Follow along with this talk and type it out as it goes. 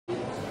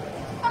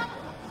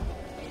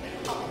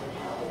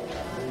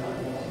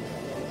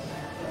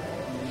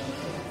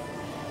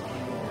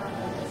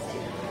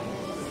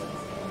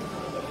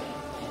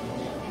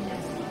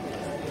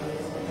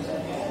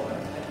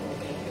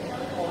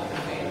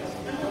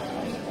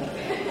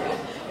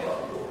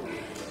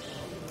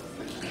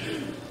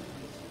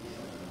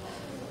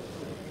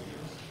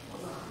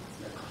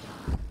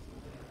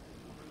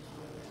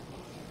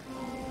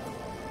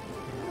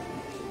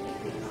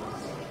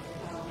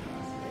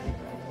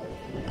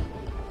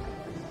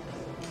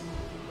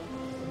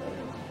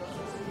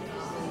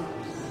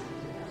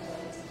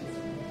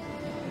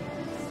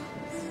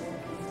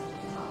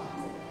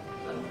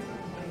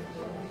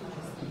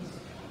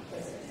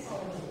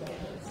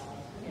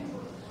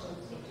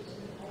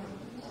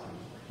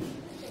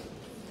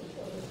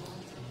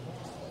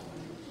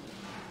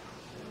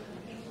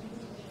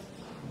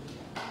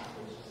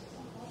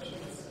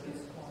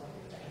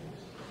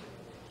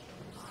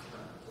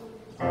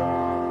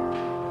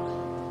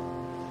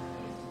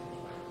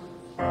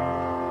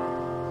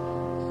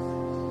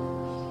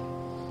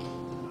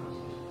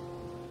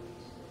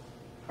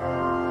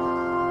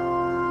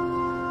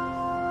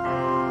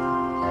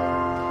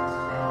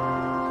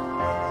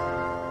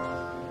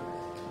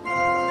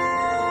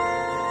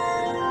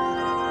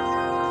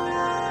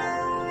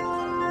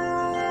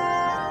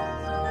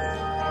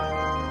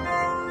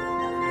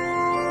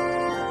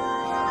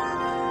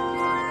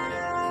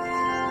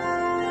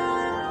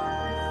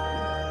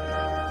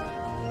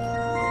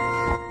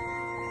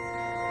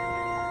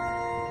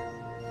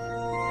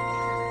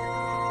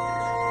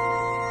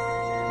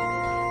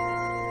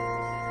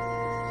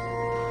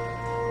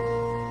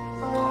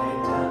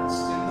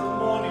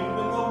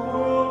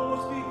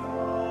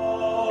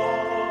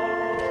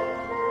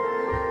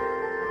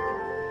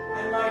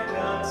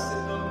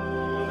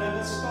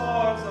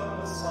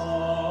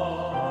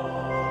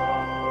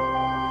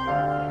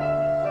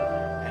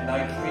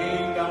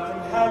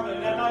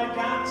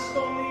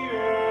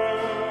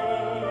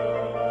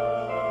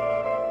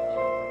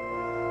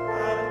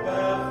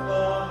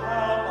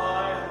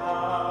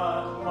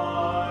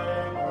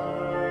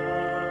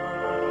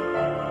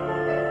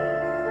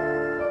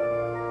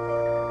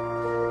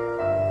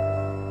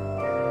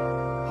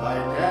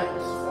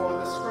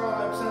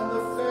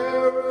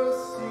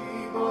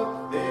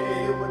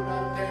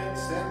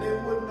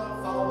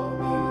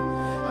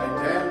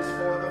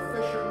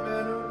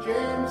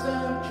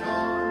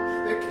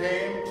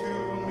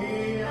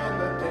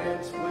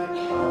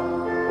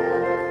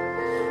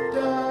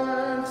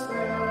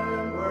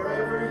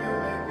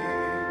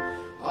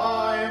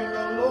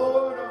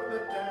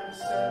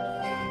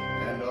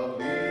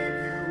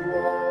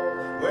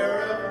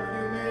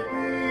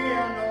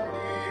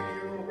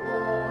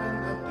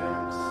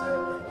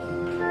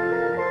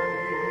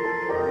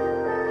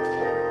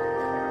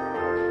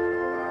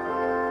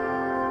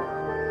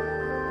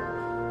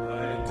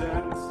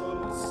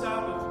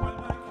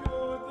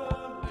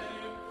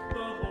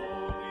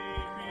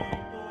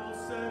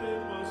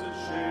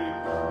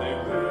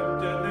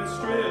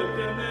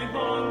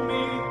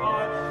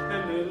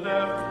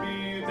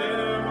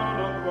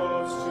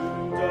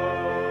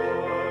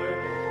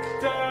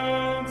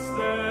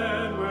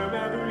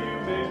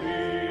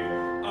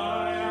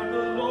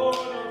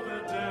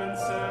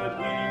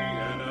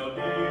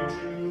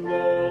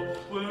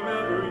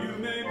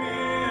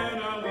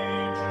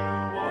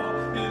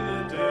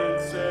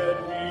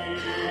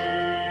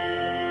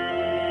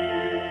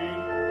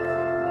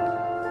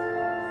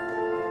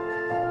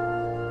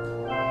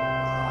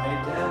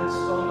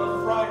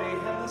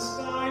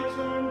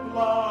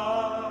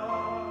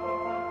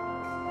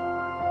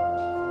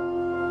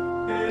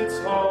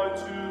hard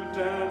to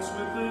dance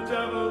with the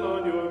devil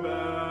on your back.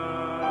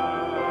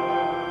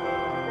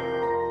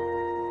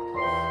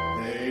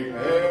 They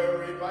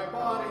buried my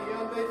body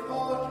and they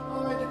thought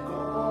I'd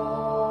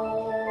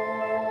gone.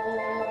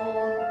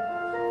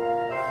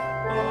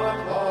 But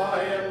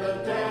I am the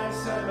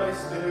dance and I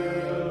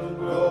still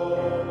go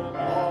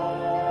on.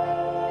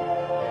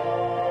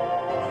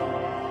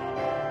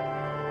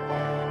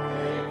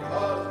 They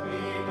cut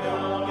me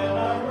down and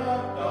I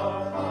wrapped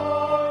up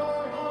high.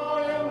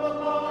 I am the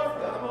life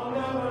that will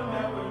never,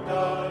 never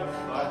die.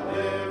 I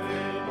live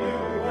in you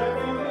and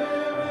you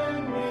live in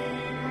me.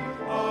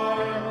 I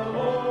am the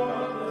Lord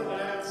of the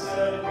dance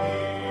and me.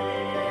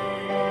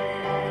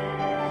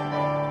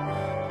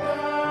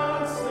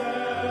 Dance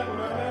and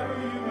wherever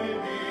you may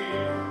be.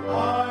 I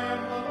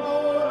am the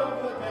Lord of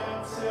the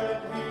dance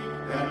and me.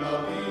 And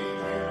I'll lead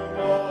you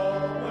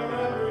all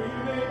wherever you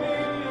may be.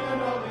 And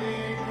I'll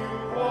lead you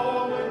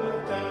all in the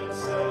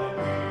dance and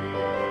me.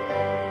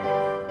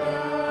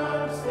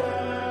 Dance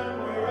and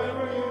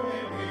wherever you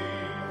may be.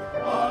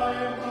 I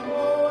am the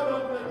Lord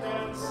of the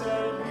dance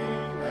and me.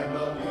 And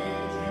I'll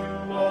lead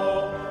you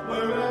all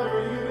wherever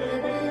you may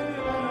be. And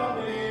I'll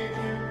lead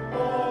you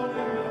all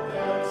in the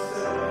dance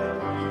and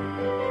me.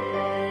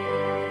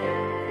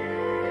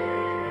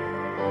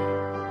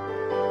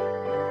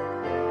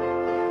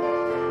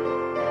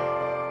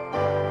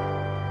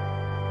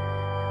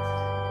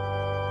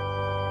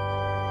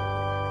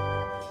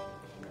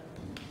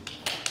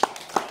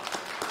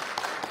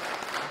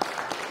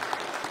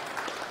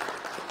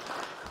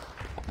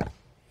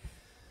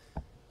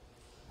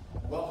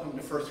 Welcome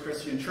to First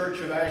Christian Church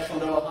of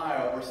Ashland,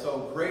 Ohio. We're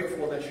so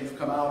grateful that you've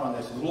come out on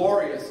this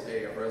glorious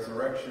day of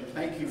resurrection.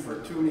 Thank you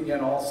for tuning in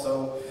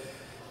also.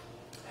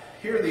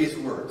 Hear these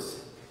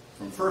words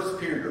from 1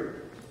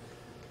 Peter,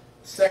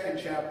 2nd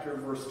chapter,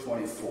 verse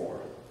 24.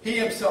 He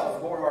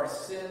himself bore our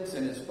sins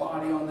in his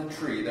body on the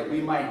tree, that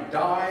we might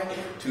die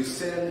to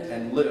sin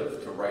and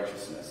live to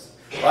righteousness.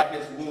 By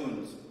his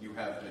wounds you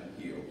have been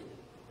healed.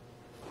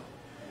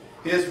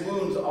 His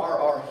wounds are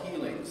our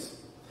healings.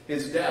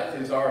 His death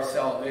is our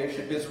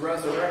salvation. His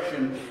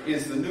resurrection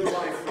is the new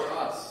life for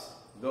us,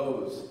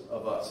 those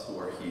of us who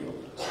are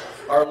healed.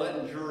 Our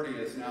Lenten journey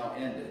is now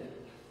ended,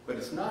 but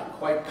it's not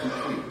quite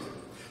complete.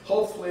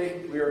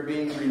 Hopefully, we are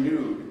being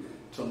renewed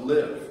to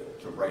live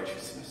to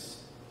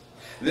righteousness.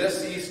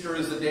 This Easter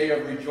is a day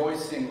of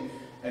rejoicing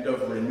and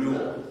of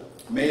renewal.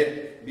 May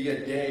it be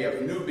a day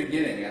of new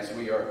beginning as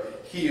we are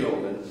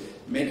healed, and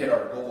make it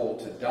our goal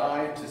to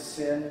die to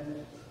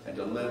sin and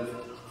to live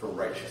for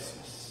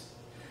righteousness.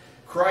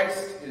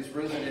 Christ is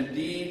risen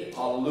indeed.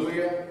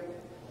 Hallelujah.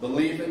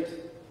 Believe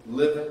it,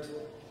 live it,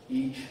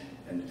 each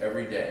and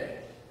every day.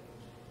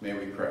 May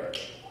we pray.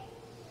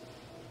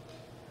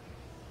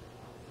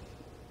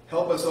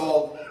 Help us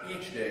all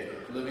each day,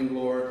 living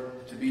Lord,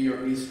 to be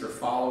your Easter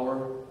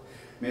follower.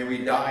 May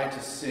we die to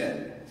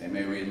sin, and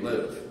may we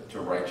live to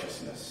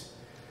righteousness.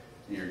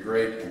 In your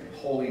great and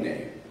holy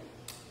name,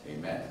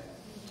 amen.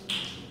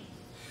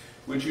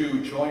 Would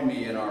you join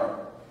me in our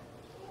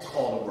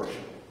call to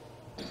worship?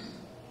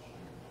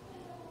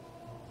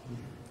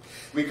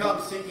 We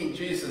come seeking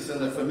Jesus in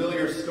the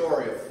familiar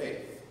story of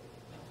faith.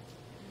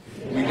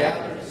 We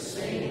gather to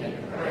sing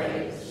and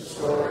praise the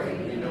story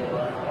we know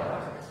by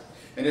heart.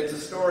 And it's a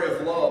story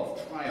of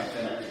love, triumph,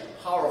 and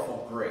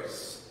powerful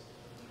grace.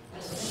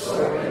 A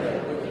story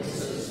that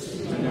witnesses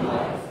to new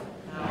life,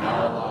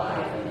 now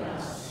alive in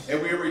us.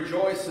 And we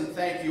rejoice and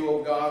thank you,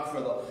 O God,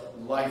 for the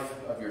life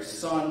of your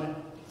Son,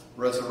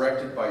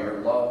 resurrected by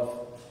your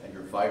love and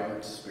your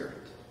vibrant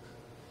Spirit.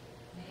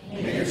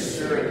 May your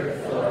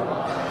Spirit fill our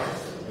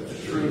lives with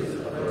the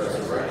truth of the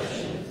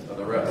resurrection of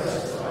the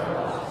rest of our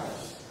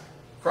lives.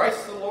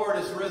 Christ the Lord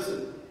is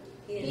risen.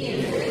 He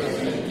is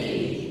risen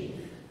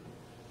indeed.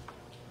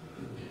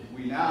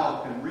 We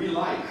now can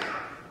relight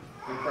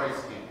the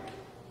Christ candle.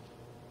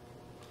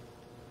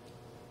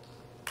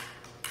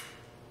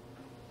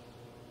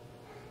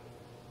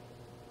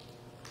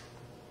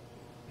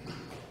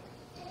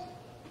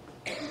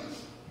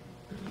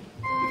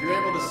 If you're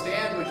able to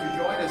stand, would you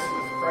join us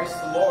with Christ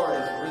the Lord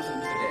is risen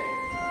today?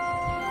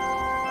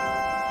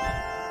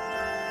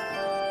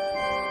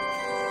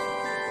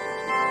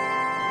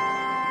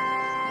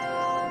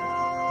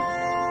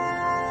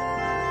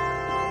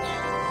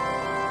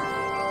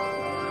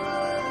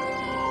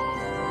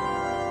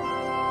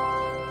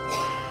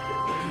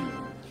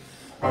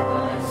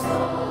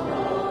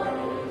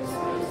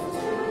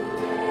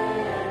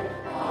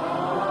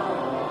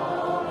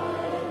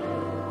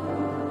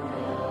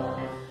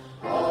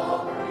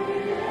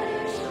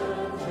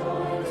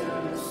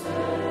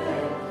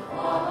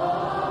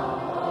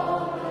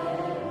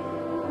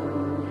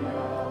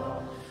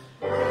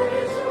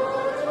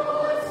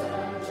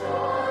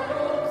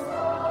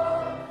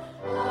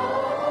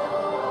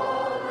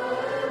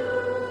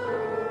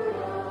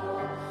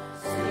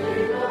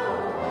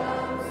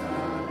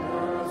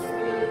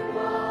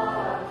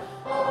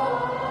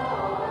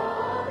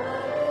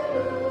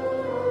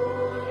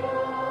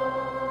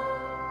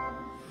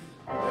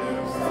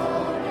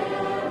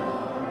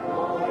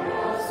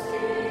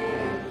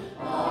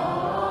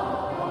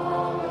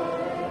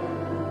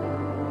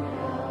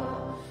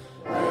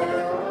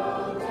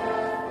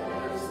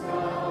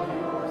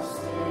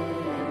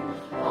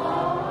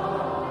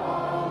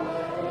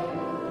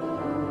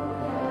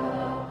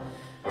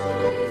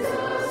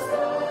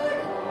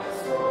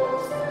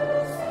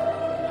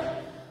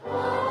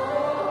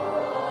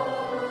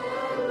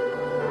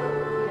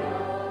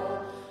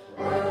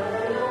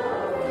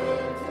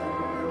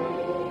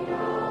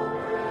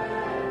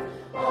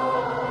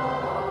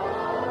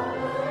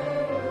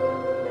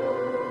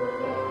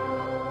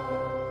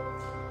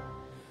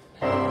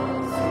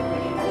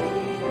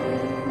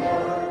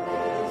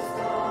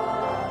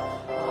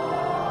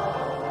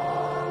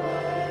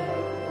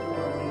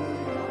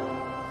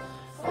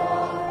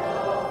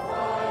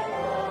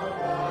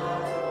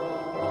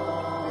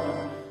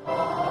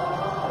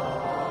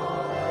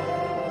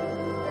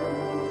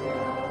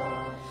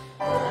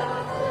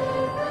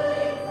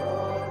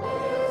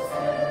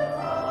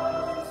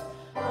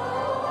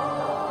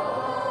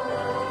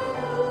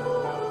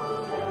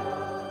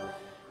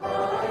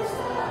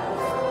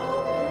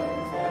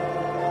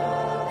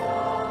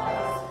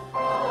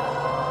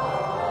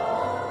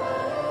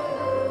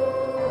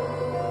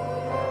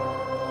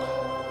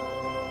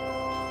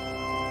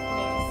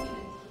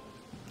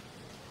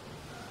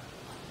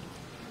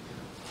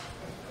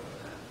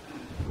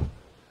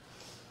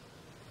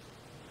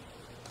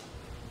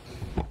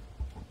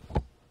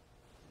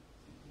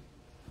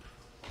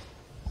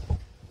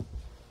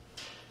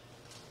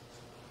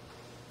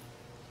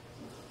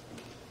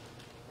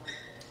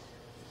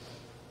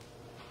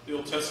 The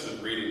Old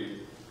Testament reading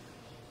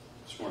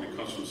this morning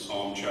comes from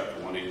Psalm chapter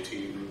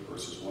 118,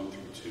 verses 1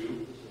 through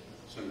 2,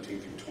 17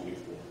 through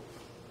 24.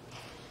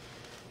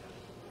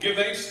 Give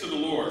thanks to the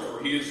Lord,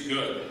 for he is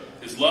good.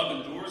 His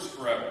love endures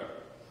forever.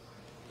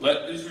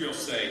 Let Israel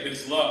say,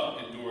 his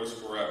love endures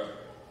forever.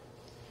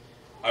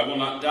 I will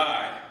not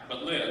die,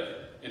 but live,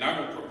 and I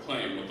will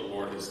proclaim what the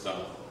Lord has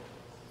done.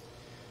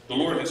 The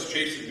Lord has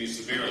chastened me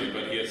severely,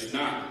 but he has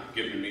not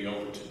given me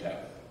over to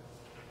death.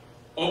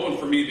 Open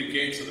for me the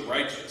gates of the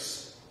righteous.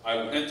 I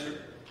will enter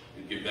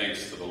and give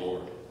thanks to the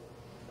Lord.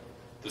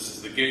 This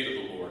is the gate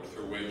of the Lord,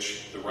 through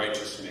which the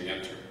righteous may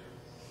enter.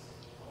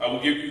 I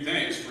will give you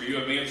thanks, for you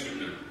have answered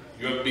me.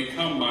 You have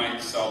become my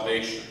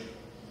salvation.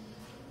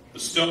 The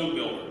stone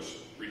builders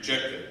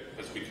rejected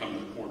has become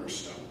the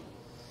cornerstone.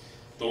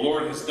 The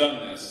Lord has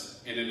done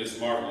this, and it is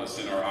marvelous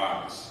in our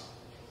eyes.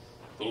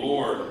 The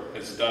Lord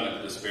has done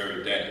it this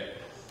very day.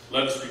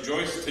 Let us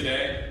rejoice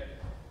today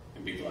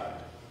and be glad.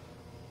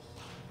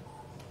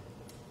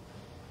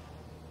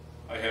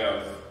 I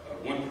have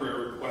one prayer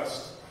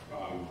request.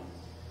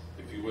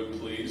 If you would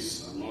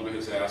please, Mona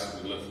has asked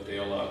me to lift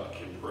Dale up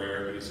in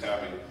prayer. He's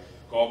having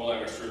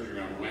gallbladder surgery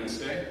on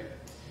Wednesday,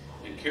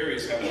 and Carrie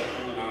is having a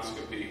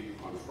colonoscopy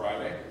on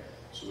Friday.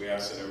 So we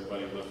ask that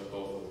everybody lift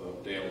both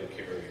of Dale and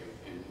Carrie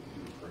in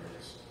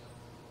prayers.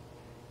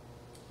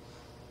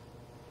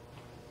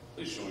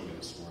 Please join me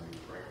this morning in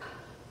prayer.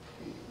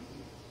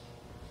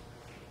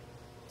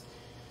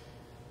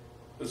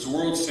 As the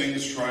world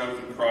sings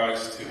triumphant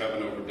cries to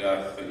heaven over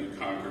death that you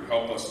conquered,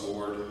 help us,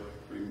 Lord,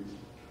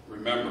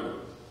 remember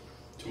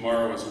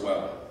tomorrow as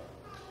well,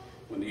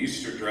 when the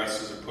Easter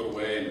dresses are put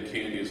away and the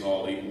candy is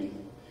all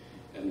eaten,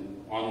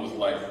 and on with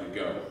life we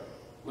go.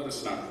 Let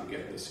us not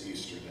forget this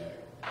Easter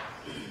day.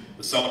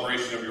 The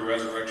celebration of your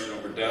resurrection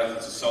over death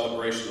is a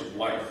celebration of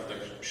life that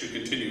should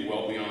continue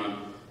well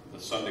beyond the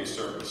Sunday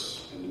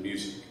service and the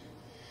music.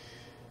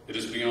 It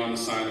is beyond the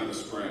sign of the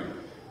spring,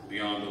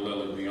 beyond the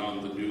lily,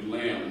 beyond the new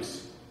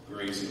lambs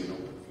grazing in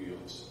open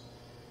fields.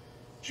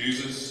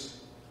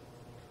 Jesus,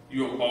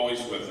 you are always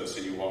with us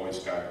and you always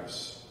guide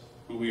us.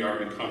 Who we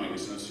are becoming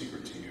is no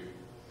secret to you.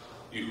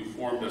 You who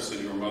formed us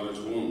in your mother's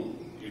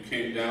womb, you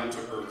came down to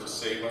earth to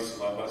save us,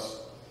 love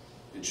us,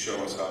 and show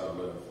us how to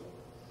live.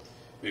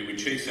 May we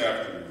chase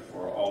after you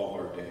for all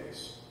of our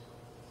days.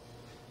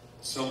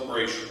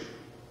 Celebration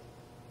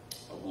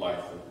of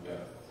life and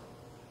death.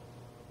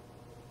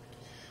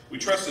 We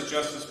trust that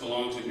justice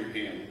belongs in your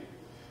hand,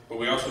 but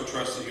we also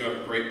trust that you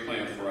have a great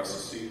plan for us to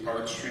see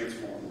hearts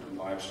transformed and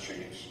lives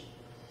changed.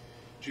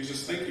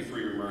 Jesus, thank you for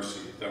your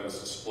mercy that was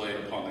displayed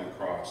upon that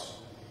cross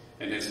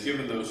and has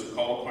given those who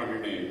call upon your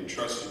name and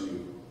trust in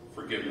you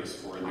forgiveness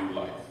for a new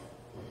life.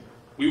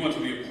 We want to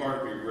be a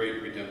part of your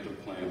great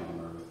redemptive plan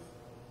on earth.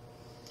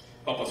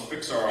 Help us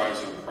fix our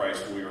eyes on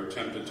Christ when we are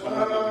tempted to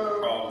overlook the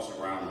problems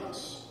around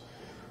us.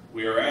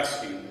 We are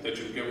asking that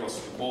you give us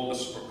the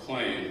boldness to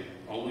proclaim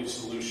only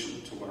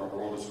solution to what our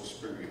world is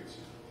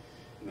experiencing,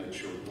 and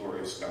that's your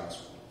glorious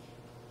gospel.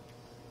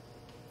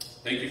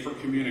 Thank you for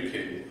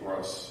communicating for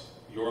us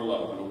your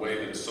love in a way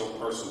that is so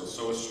personal,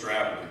 so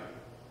extravagant,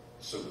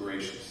 so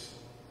gracious.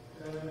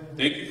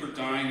 Thank you for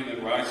dying and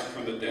then rising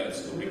from the dead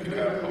so that we could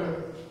have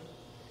hope.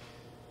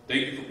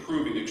 Thank you for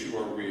proving that you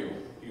are real,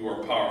 you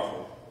are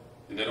powerful,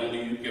 and that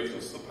only you give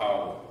us the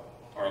power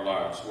of our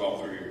lives, well,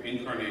 through your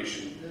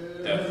incarnation,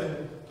 death,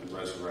 and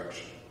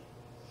resurrection.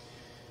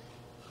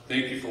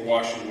 Thank you for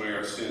washing away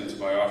our sins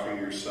by offering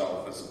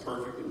yourself as the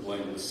perfect and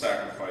blameless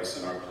sacrifice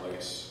in our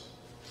place.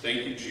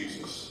 Thank you,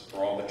 Jesus,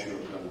 for all that you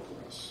have done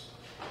for us.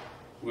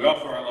 We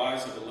offer our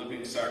lives as a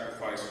living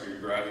sacrifice for your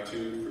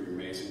gratitude, for your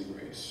amazing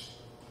grace.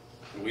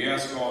 And we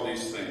ask all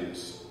these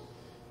things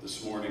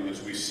this morning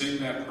as we sing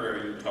that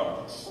prayer you taught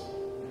us.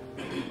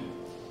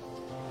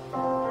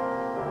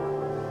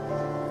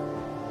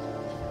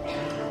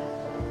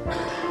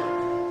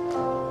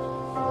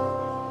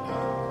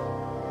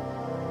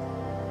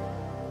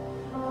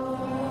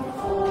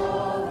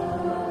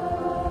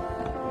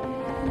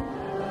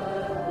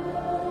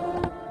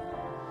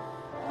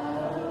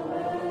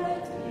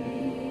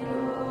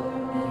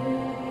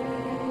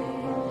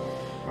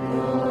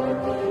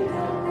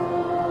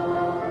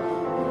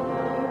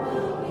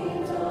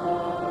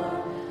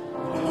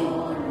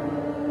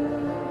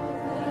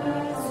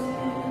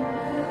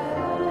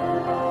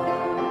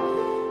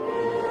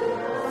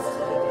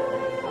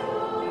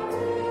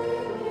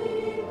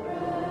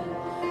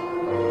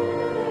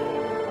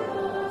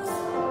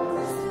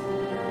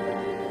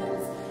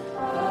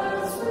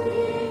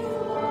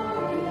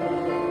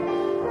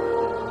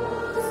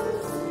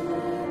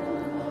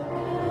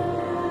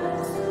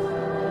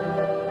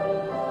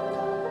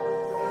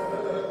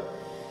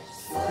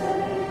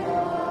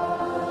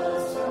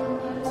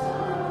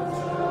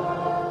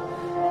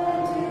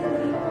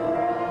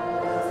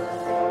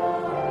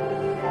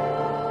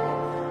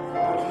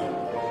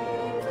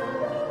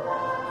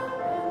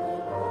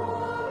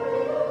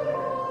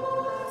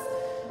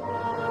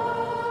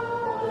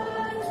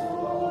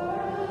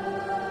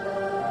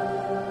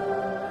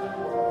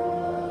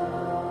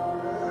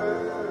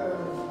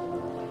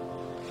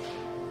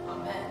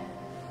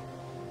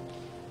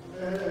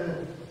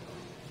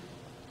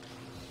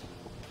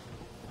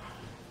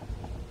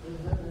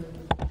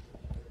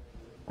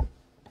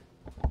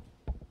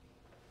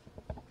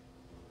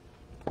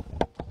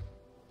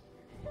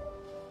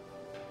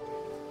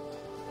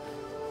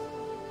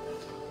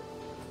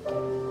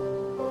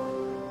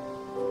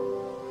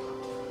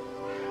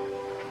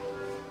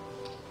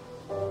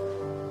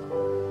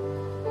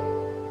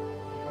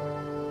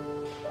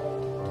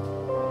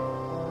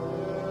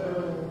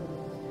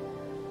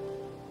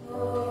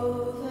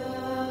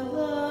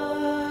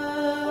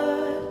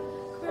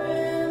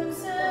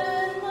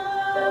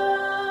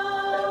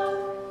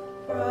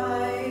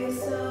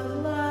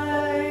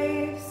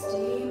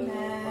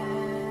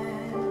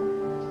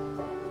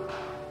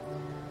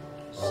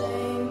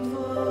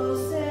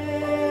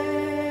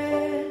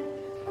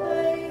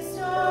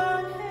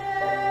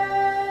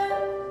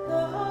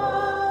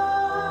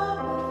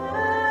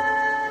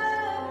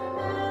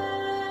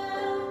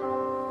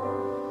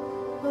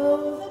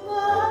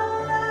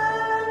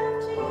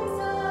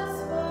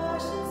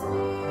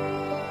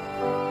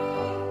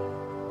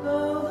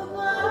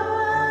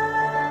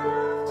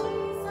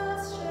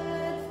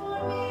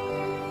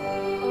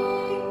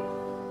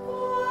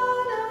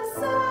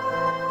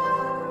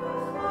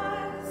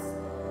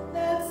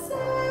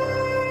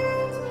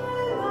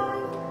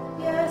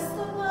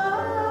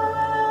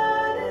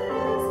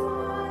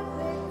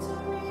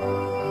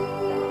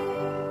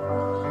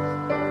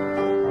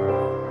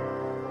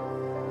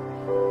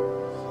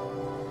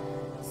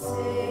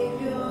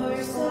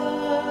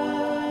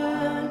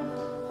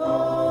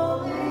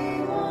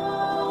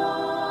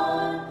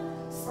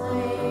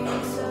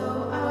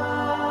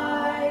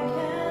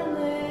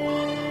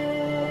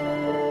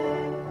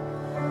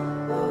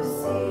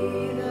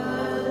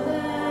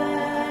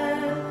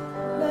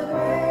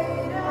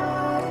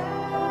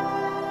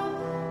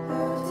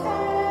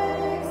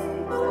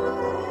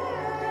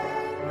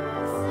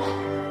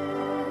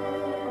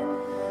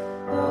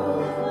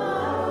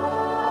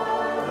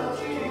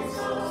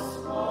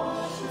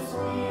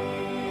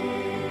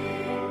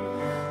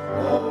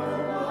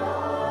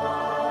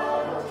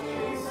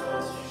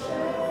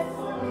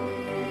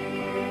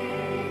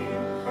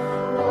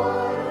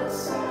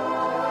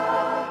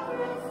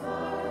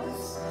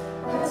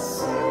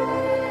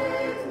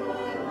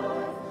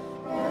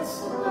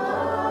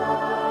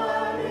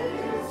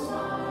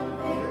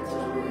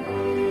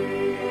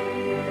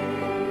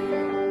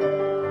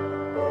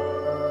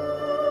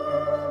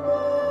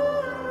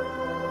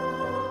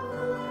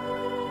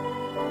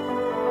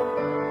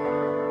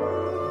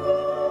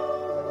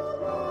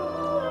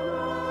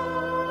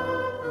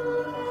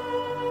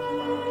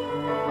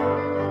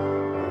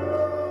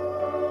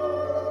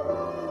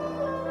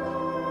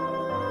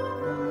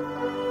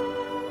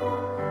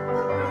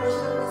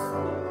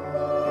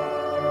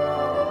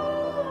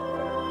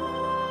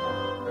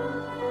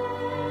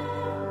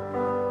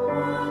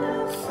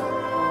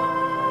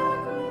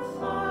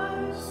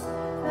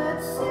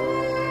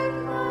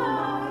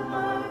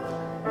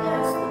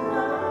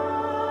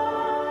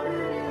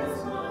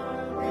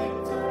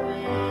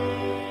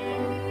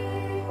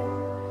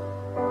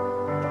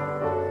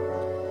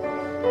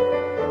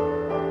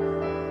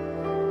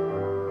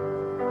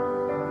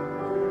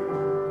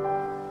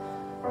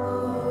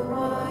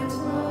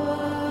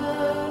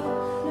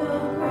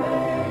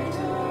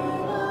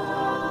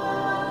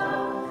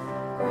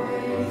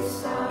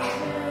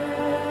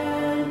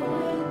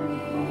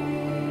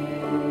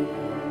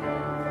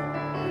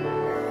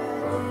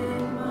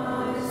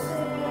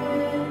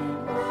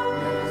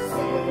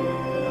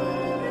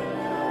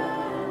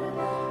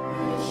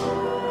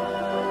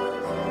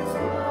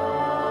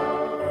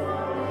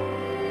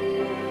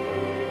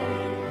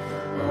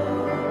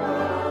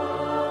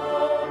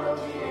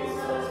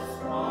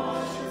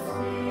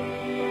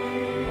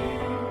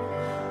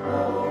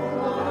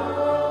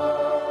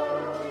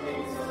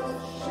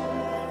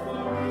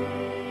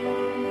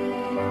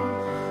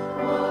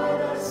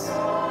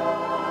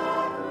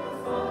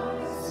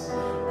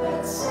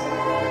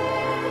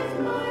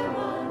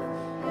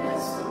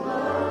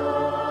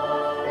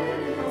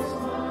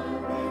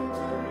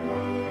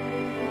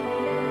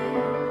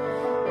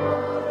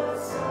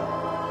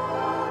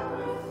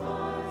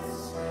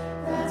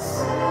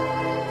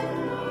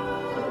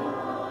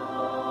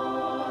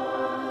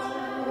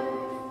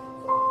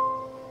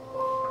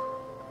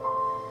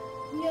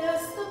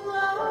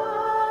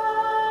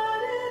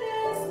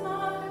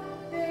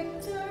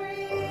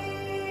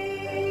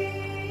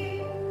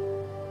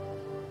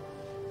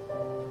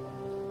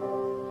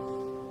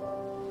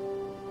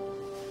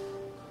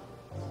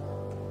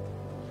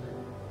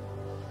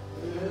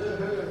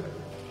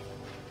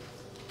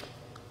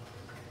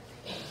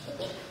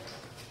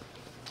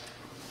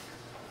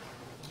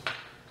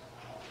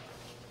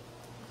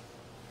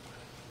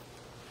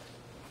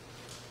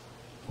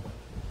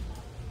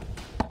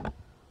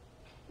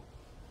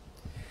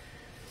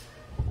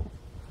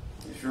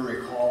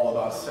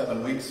 about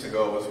 7 weeks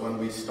ago was when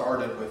we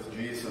started with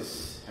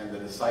Jesus and the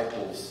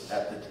disciples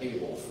at the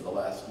table for the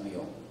last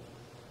meal.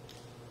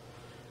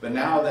 But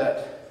now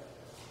that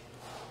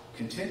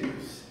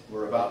continues,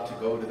 we're about to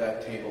go to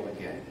that table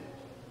again.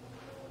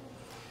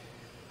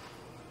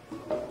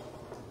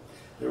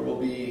 There will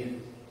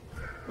be,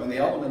 when the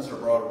elements are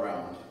brought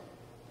around,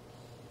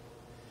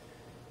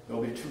 there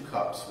will be 2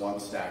 cups, one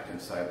stacked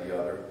inside the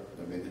other.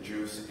 There will be the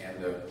juice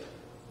and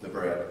the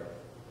bread.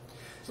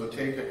 So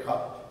take a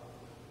cup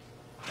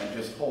and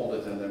just hold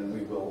it, and then we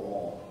will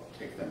all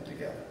take them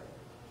together.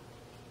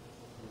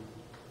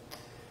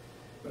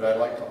 But I'd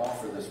like to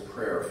offer this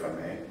prayer, if I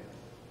may.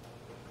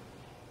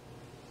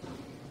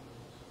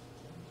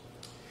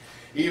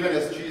 Even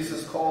as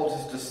Jesus called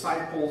his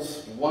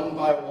disciples one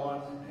by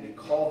one, and he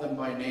called them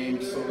by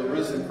name, so the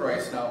risen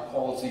Christ now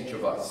calls each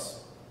of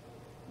us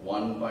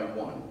one by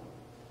one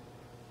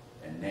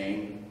and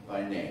name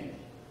by name.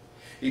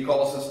 He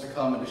calls us to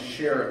come and to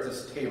share at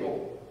this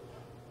table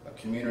a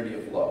community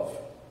of love.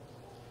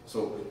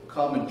 So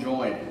come and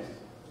join,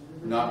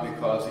 not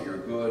because that you're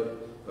good,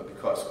 but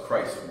because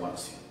Christ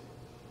wants you.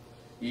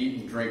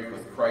 Eat and drink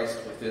with Christ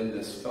within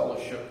this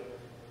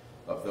fellowship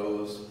of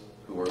those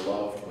who are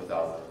loved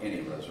without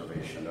any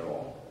reservation at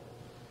all.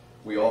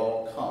 We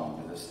all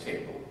come to this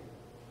table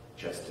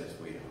just as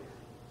we are.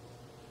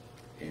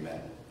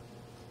 Amen.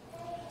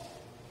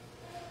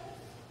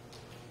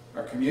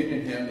 Our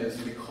communion hymn is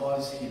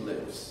Because He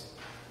Lives.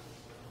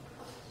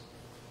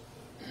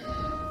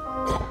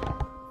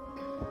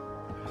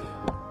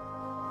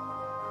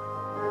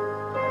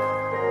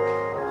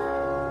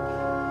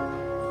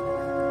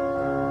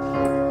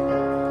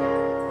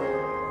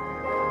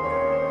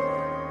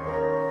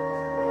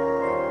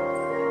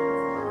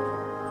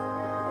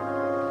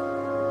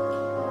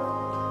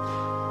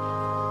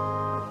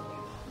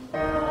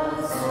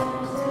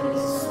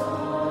 Jesus.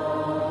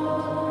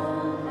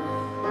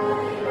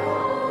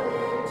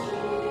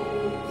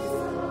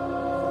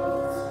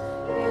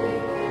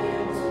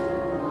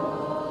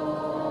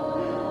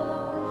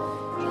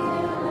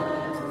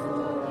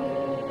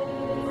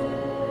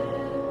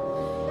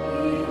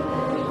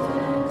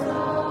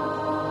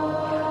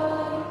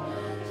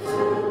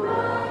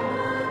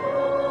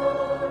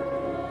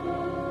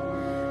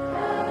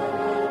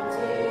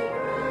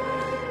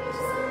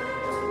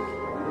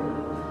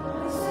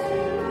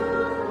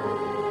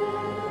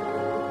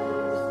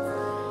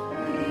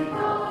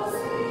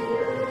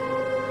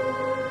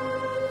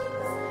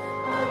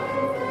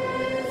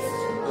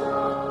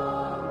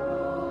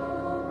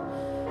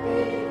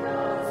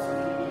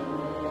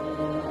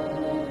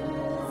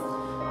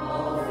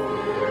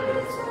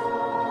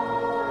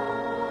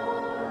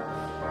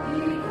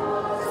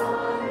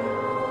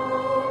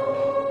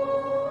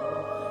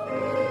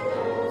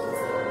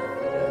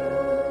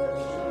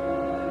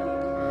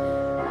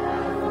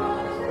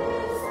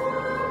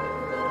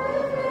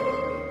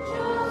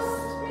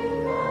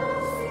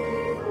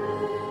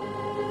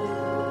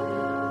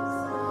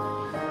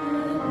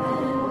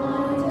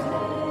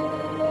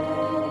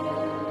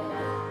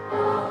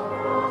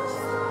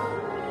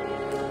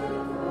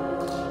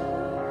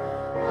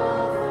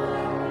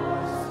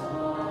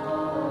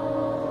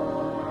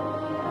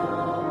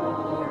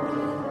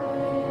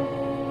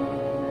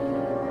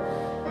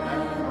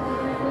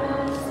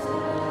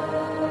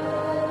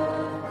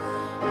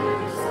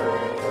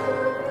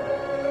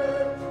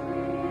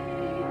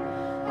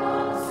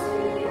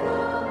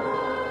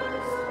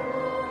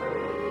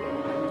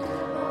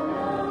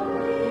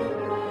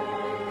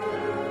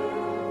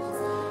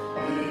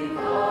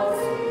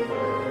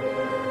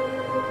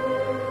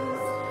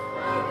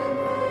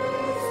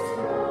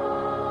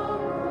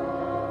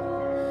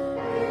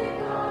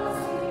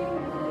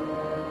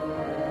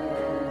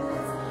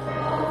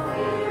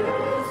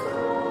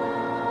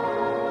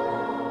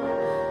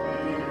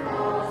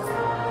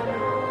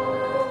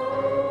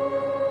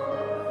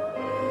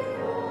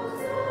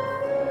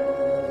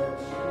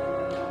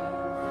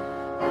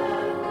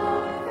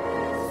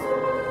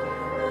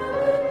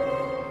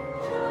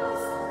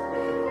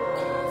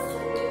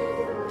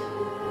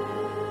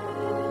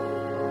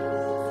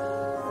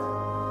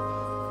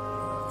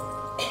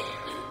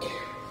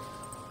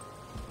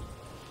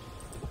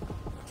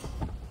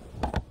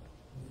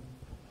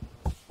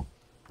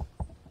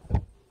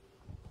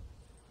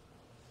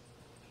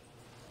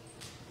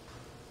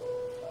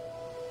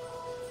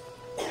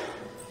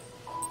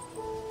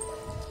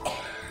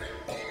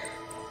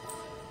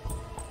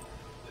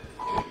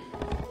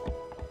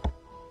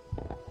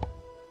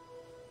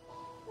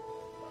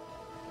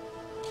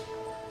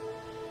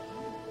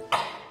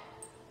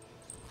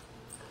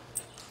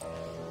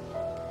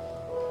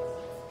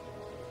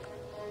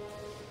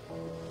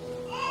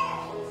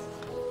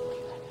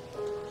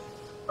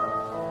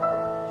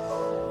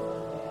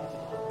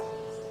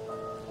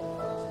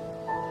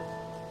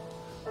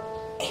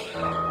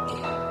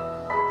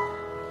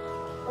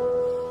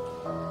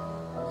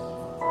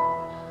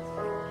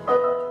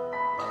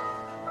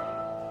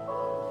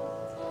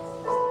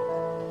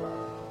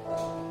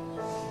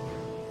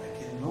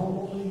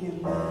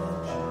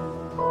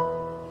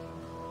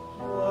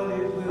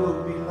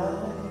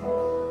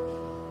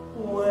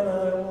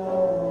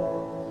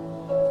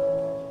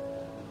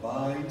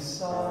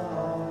 sight.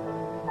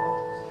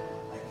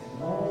 I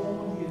can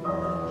only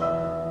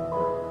imagine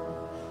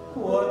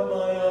what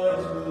my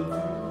eyes will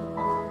do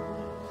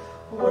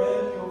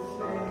when your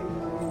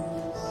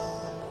face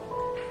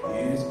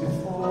is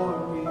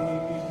before me. I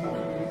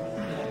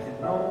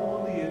can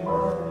only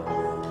imagine.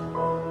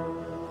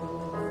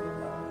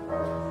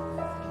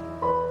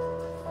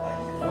 I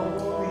can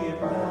only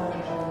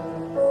imagine.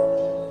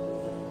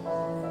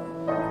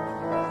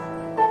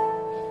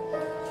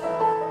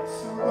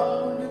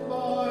 Surrounded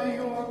by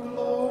your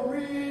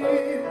glory,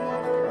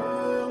 what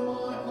will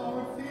my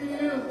heart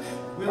feel?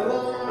 Will I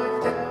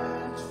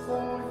dance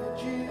for you,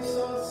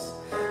 Jesus,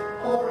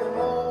 or in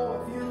awe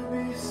of you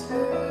be still?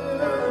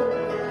 Will I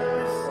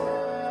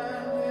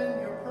stand in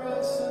your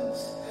presence,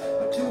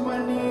 or to my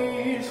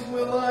knees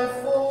will I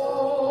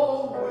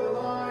fall? Will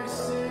I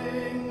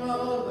sing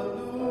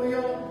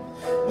hallelujah?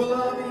 Will I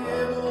be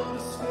able to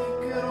speak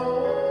at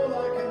all? I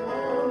can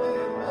only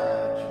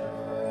imagine.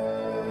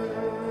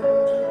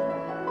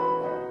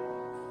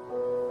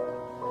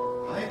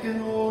 I can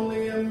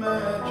only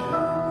imagine.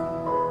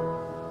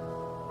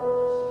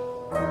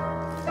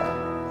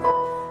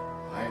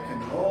 I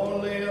can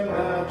only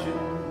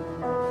imagine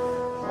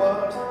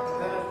what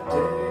that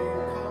day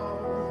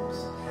comes,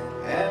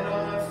 and I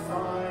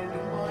find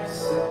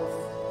myself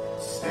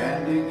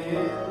standing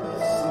in the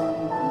sun.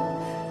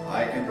 I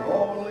can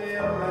only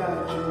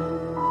imagine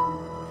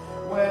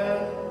when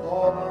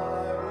all I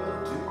will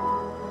do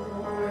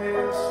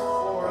is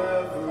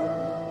forever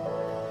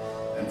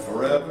and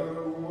forever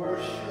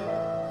worship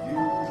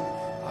you.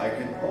 I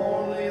can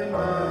only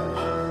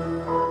imagine.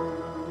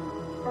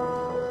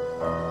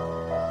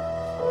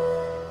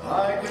 I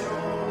can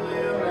only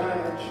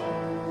imagine.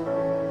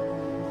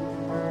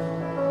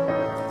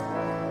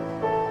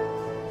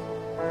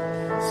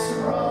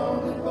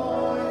 Surrounded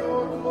by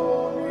your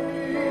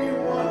glory,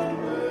 what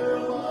will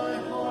my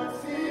heart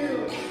feel?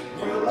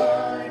 Will I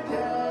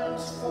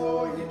dance for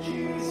you,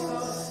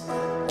 Jesus,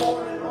 or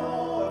in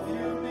awe of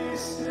you be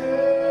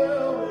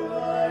still? Will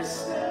I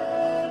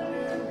stand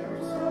in your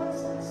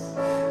presence?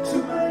 To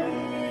my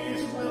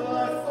knees will I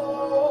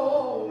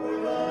fall?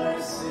 Will I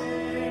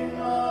sing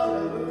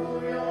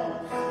hallelujah?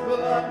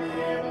 Will I be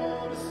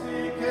able to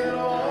speak at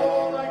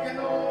all? I can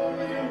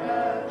only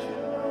imagine.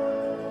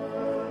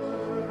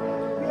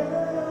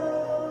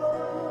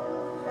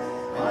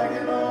 I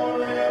can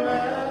only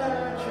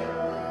imagine.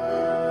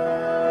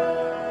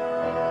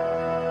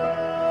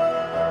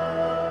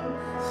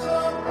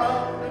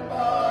 Surrounded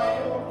by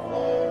your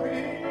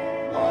glory,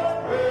 what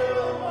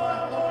will my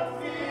heart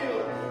feel?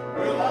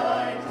 Will I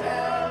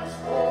dance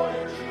for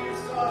you,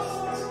 Jesus,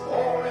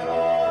 or in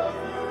all of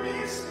you be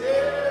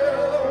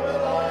still?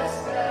 Will I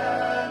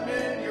stand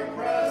in your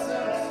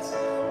presence?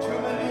 To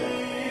my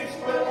knees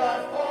will I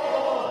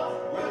fall?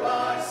 Will I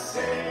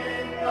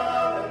sing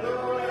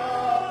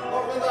hallelujah?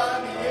 Or will I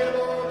be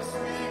able to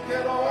speak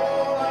at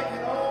all? I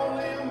can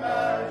only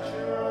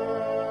imagine.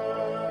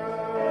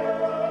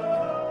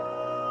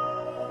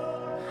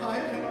 I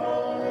can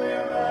only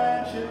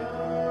imagine.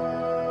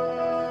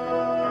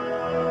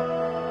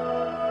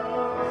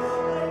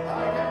 I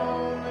can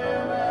only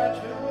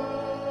imagine.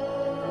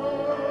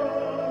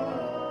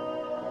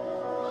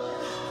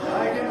 I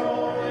can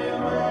only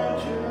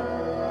imagine.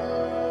 I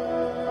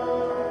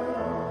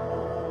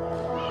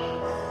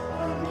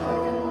can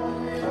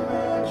only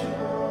imagine.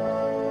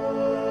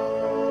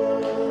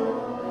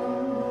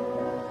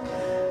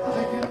 I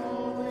can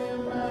only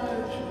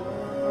imagine.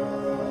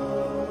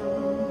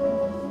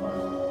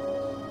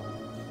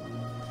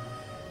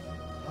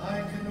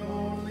 I can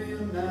only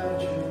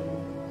imagine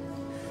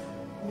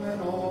when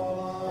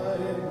all I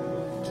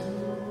will do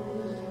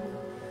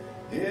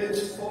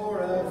is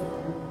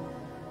forever,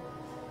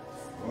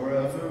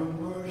 forever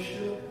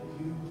worship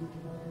you.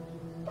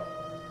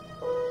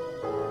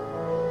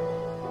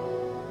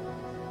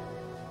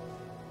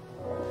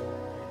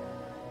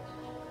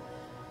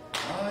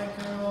 I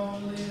can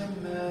only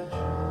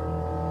imagine.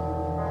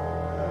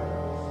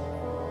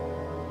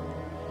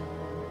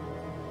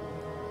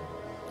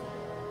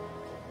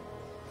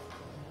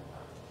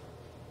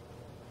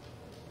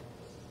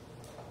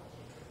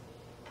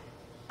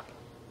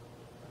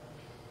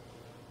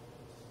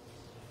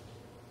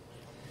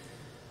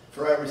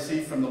 For I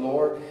received from the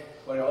Lord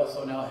what I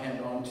also now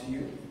hand on to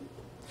you.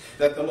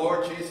 That the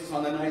Lord Jesus,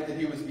 on the night that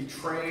he was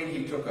betrayed,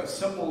 he took a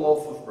simple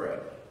loaf of bread.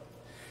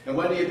 And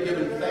when he had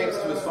given thanks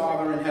to his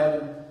Father in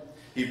heaven,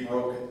 he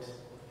broke it.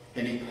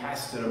 And he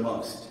passed it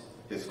amongst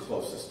his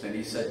closest. And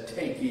he said,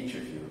 "Take each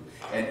of you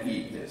and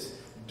eat this.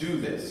 Do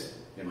this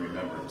in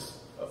remembrance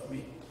of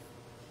me."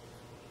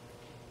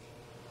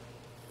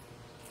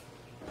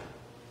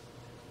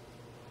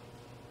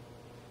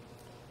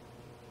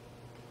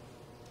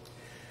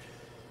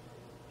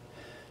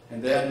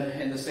 And then,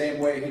 in the same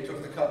way, he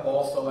took the cup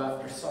also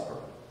after supper.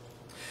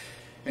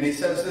 And he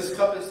says, "This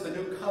cup is the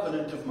new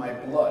covenant of my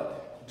blood.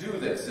 Do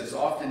this as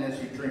often as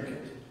you drink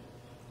it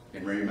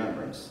in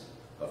remembrance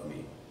of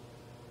me."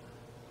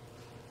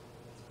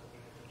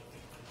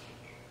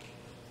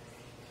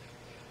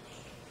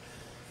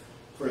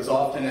 For as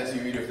often as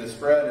you eat of this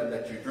bread and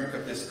that you drink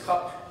of this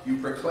cup, you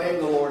proclaim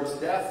the Lord's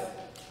death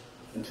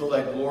until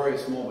that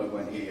glorious moment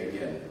when he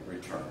again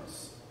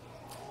returns.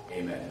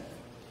 Amen.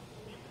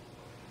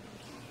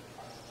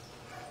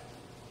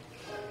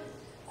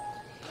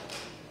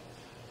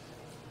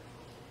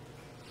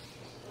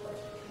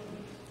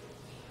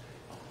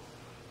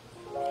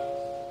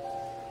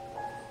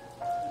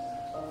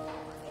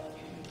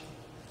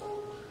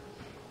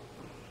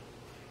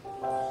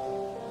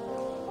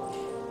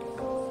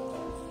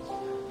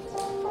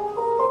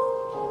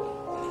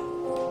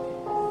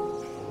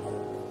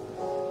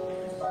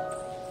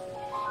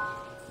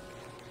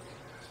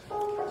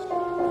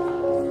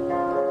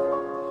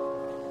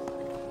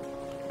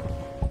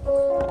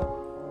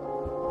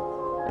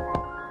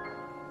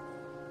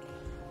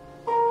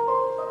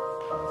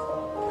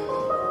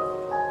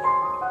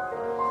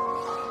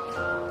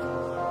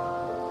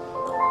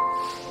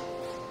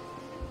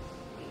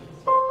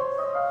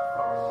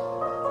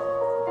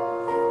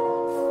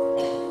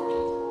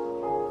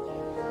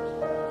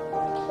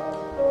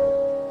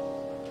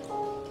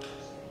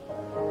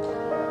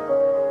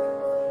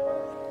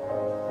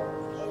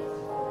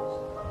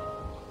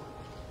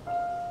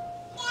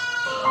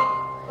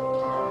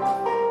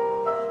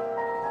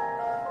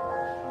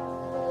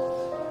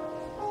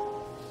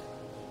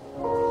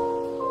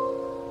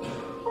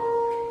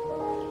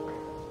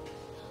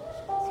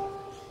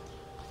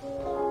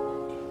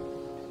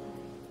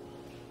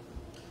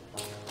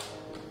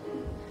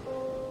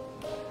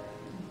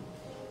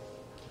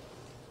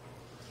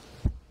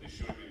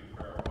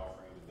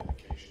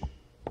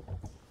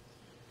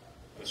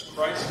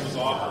 Christ was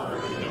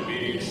offered in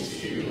obedience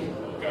to you,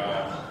 O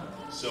God,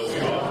 so we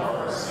offer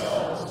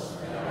ourselves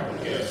and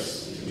our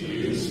gifts to be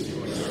used in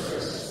your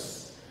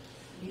service.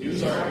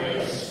 Use our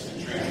gifts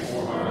to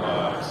transform our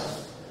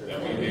lives, that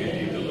we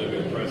may be the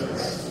living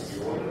presence of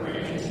your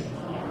reign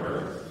on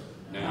earth,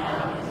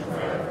 now and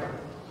forever.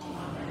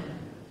 Amen.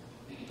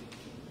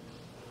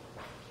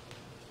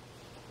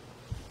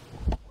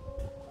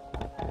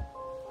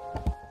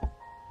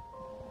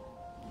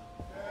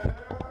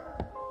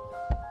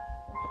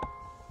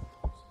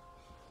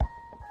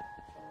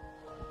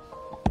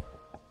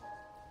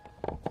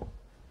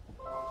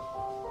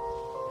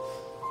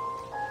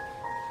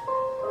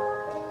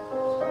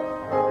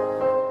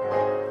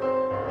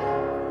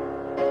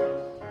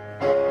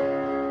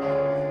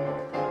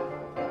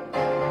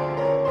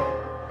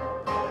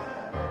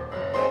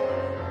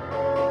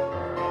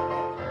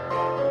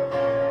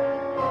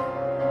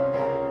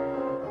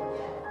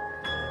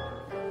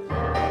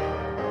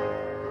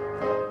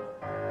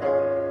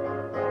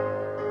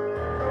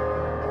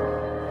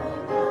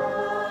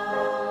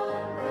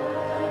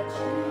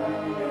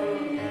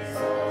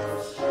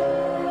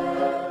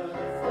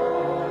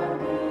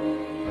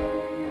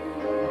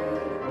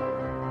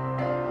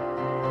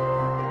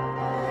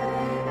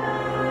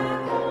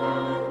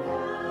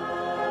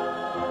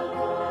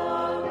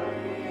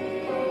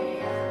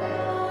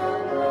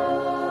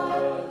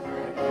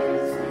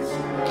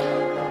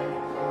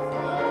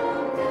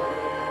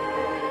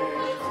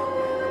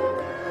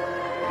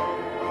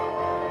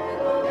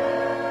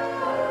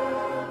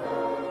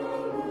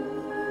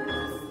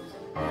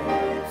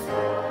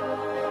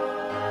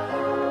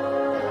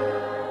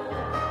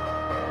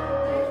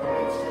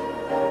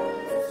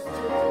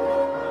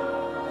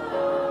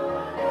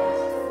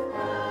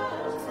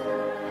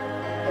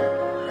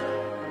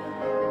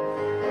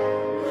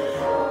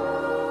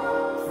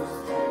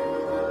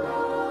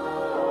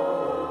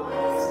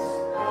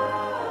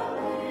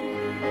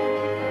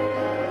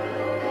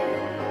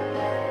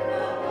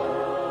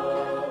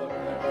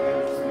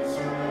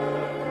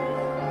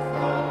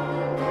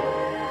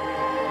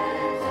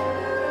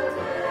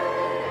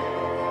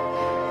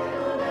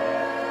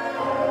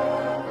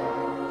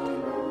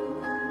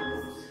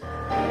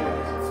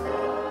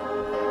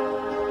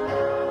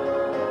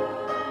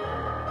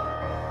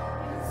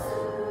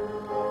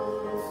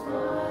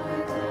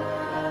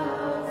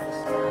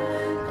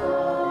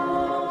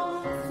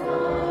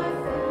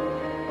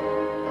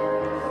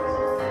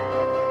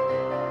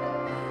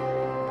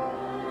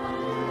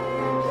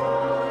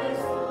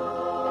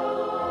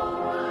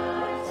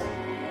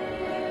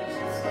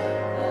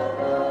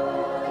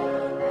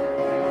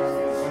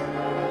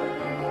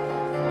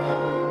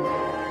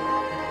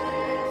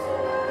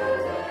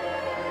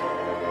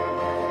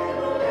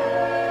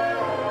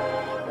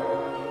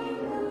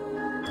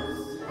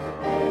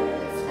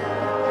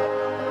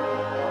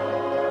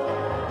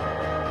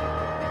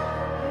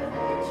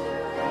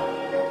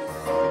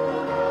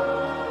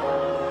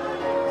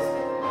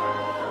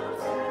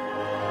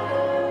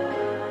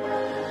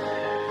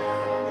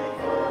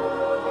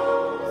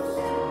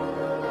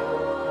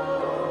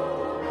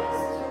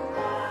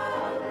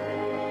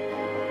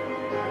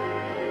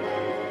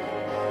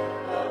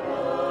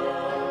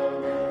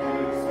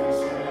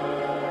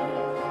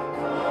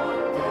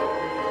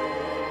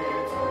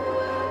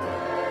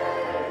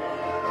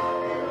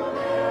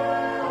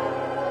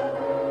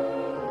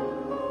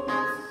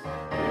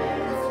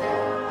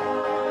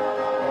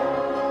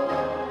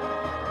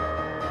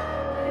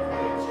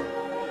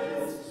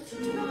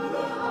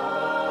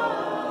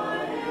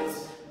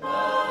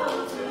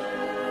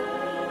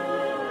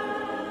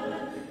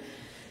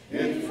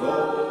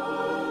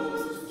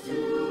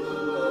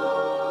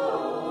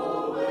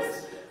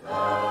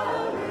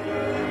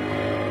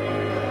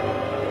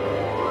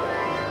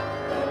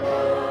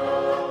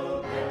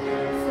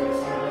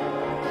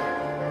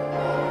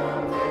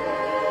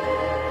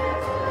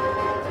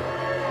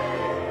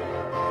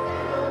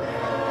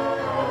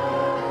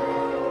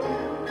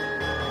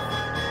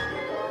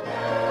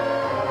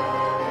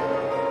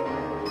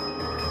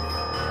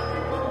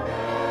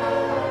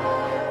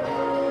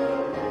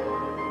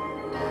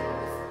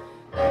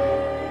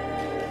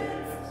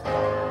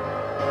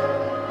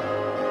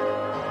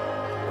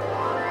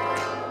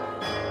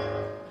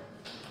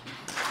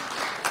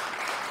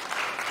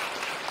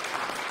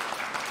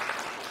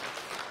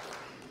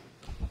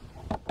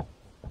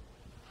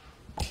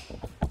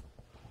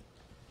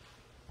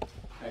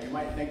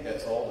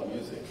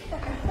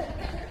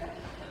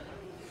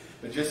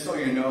 Just so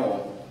you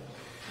know,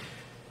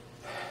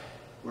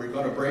 we're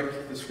going to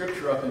break the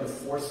scripture up into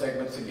 4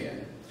 segments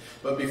again.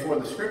 But before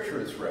the scripture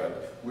is read,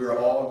 we're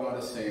all going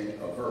to sing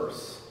a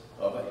verse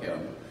of a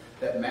hymn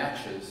that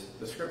matches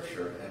the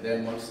scripture. And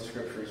then once the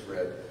scripture is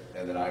read,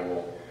 and then I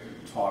will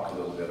talk a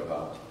little bit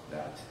about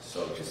that.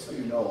 So just so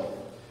you know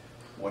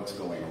what's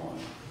going on.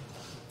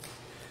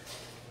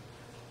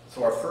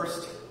 So our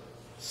first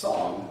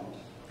song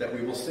that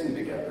we will sing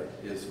together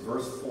is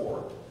verse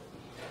 4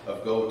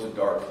 of Go to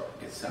Dark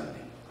Gethsemane.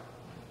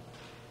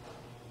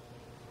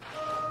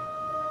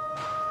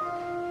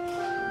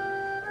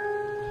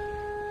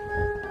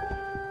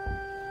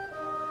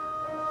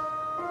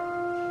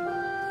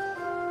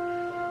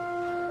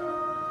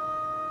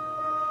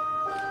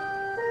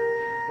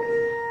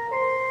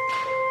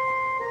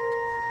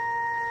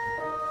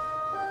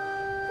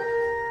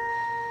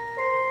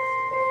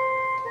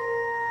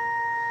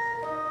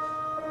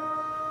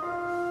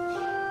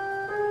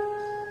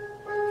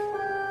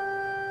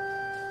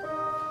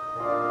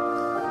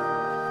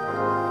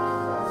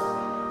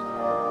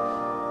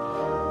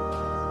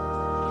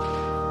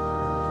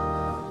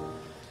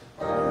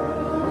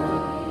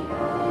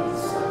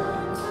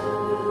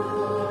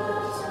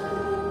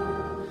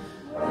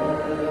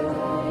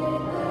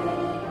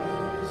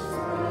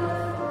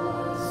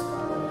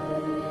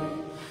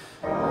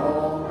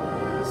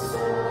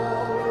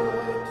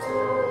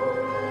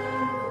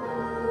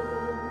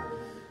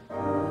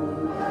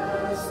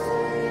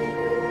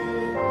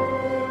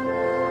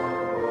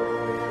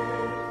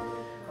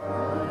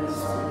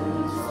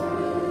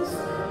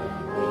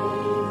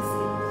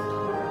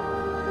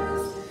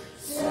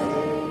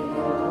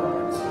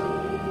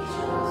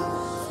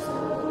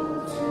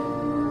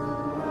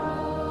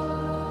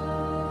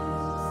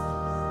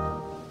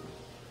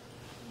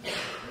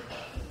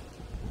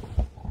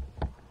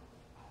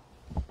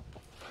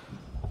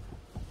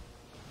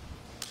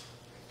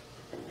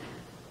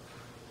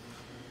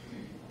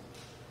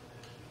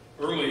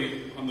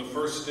 Early on the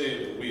first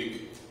day of the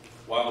week,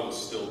 while it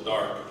was still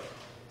dark,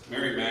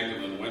 Mary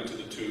Magdalene went to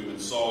the tomb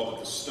and saw that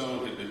the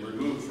stone had been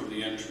removed from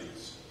the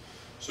entrance.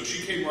 So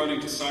she came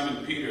running to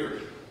Simon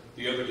Peter,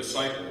 the other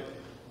disciple,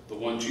 the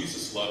one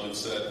Jesus loved, and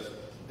said,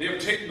 "They have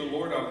taken the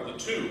Lord out of the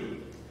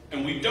tomb,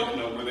 and we don't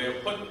know where they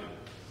have put him."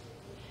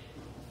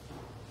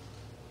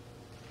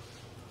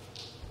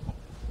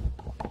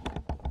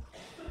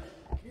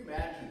 Can you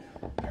imagine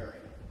Mary?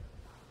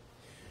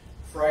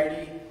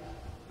 Friday,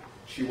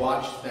 she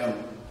watched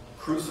them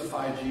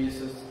crucify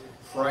Jesus.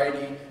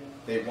 Friday,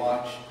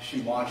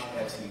 she watched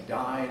as he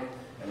died.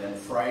 And then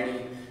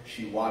Friday,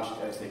 she watched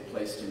as they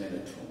placed him in a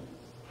tomb.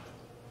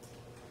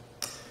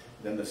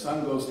 Then the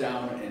sun goes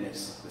down and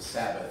it's the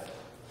Sabbath.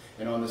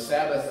 And on the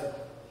Sabbath,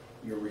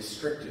 you're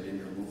restricted in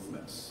your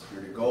movements.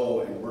 You're to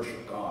go and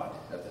worship God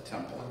at the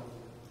temple.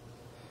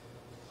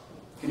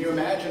 Can you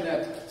imagine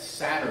that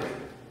Saturday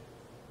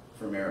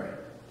for Mary?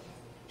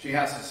 She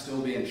has to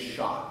still be in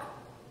shock,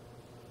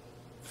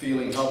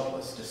 feeling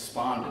helpless,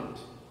 despondent.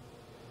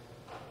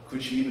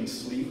 Could she even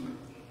sleep?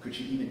 Could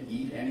she even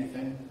eat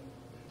anything?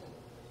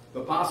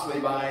 But possibly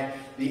by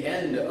the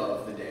end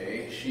of the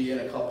day, she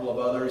and a couple of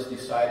others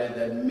decided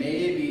that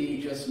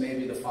maybe, just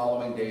maybe the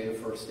following day, the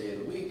first day of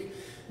the week,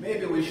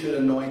 maybe we should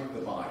anoint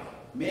the body.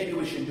 Maybe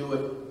we should do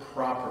it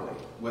properly,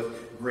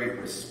 with great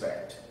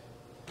respect.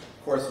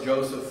 Of course,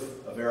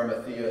 Joseph of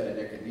Arimathea and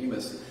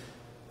Nicodemus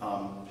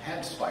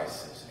had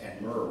spices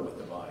and myrrh with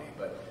the body,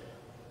 but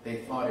they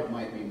thought it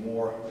might be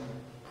more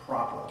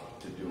proper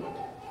to do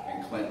it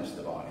and cleanse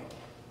the body.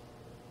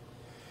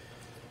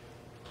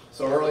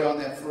 So early on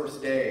that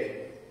first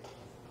day,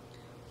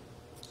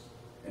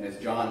 and as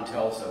John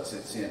tells us,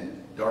 it's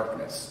in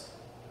darkness,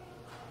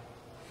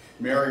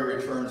 Mary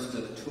returns to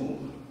the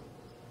tomb.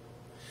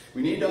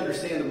 We need to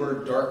understand the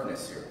word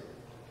darkness here.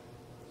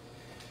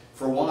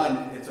 For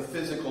one, it's a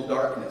physical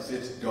darkness.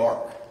 It's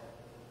dark.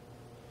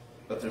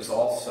 But there's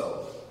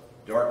also,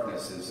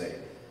 darkness is a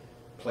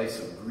place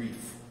of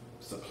grief.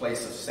 It's a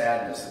place of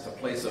sadness. It's a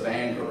place of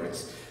anger.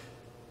 It's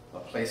a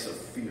place of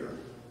fear.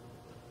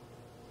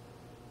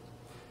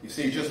 You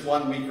see, just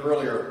 1 week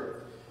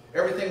earlier,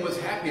 everything was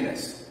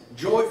happiness,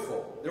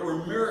 joyful. There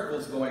were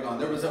miracles going on.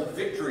 There was a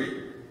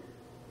victory.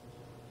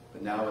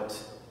 But now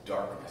it's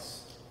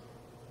darkness.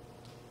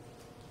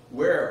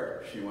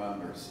 Where, she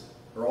wonders,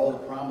 are all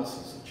the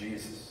promises of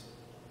Jesus?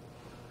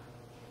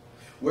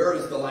 Where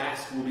is the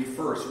last will be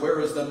first?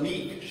 Where is the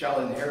meek shall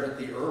inherit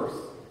the earth?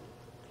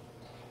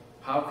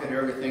 How could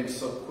everything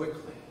so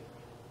quickly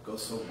go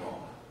so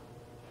wrong?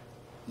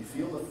 You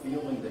feel the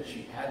feeling that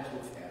she had to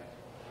have had.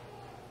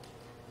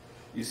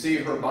 You see,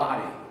 her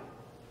body,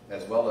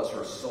 as well as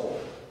her soul,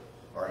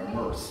 are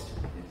immersed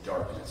in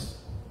darkness.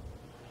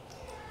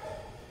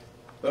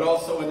 But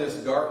also in this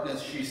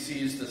darkness, she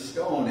sees the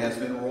stone has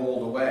been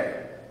rolled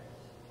away.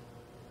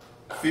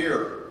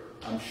 Fear,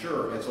 I'm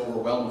sure, has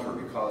overwhelmed her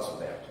because of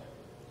that.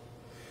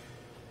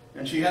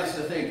 And she has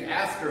to think,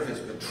 after his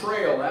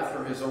betrayal,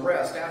 after his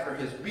arrest, after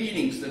his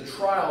beatings, the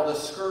trial, the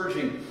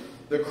scourging,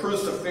 the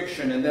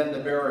crucifixion, and then the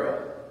burial,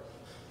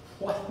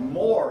 what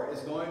more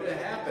is going to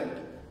happen?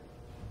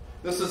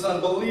 This is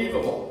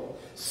unbelievable.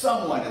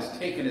 Someone has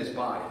taken his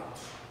body.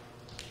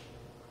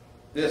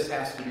 This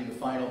has to be the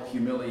final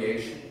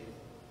humiliation,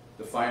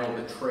 the final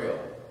betrayal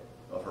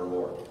of her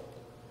Lord,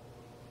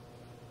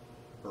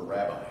 her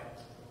rabbi,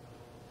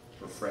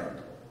 her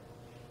friend.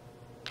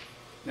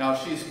 Now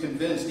she's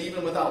convinced,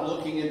 even without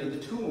looking into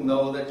the tomb,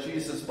 though, that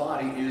Jesus'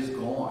 body is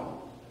gone.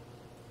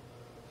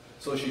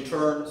 So she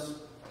turns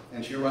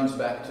and she runs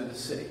back to the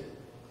city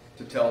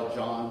to tell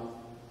John,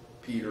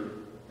 Peter,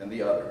 and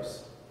the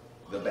others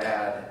the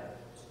bad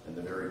and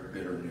the very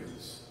bitter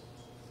news.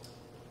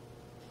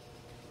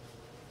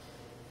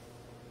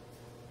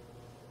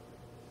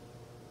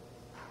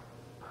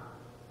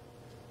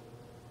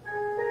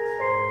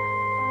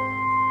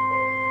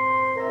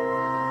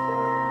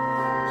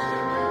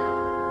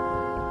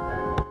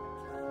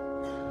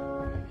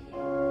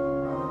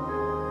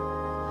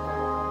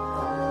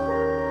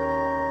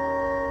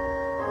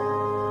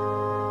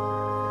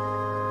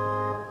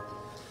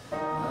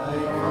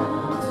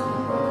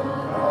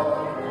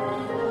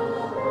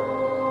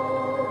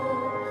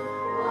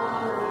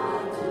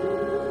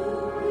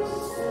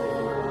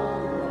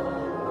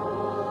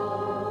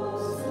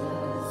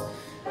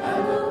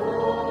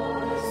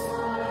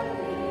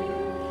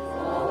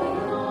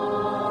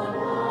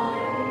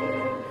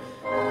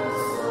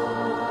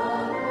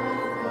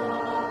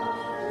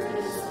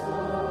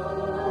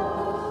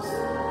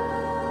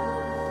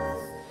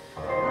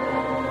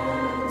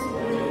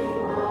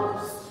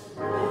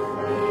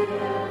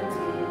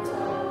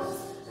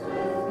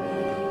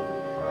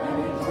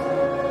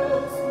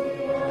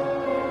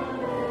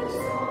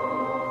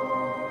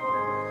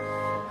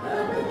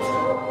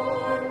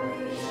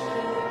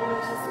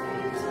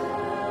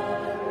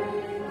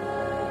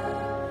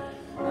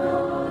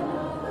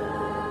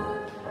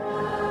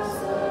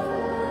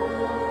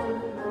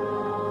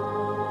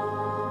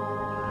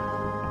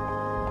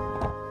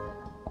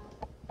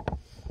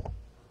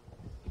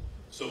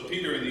 So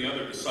Peter and the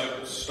other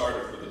disciples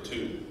started for the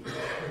tomb.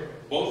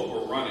 Both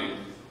were running,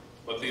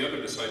 but the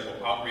other disciple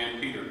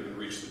outran Peter and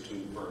reached the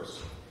tomb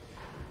first.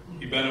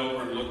 He bent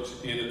over and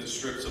looked in at the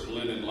strips of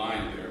linen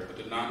lying there, but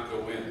did not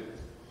go in.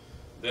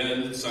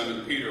 Then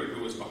Simon Peter,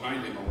 who was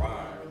behind him,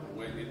 arrived and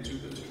went into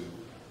the tomb.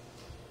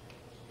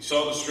 He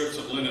saw the strips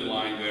of linen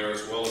lying there,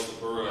 as well as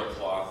the burial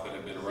cloth that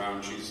had been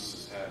around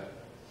Jesus' head.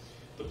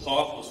 The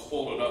cloth was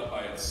folded up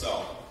by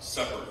itself,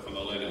 separate from the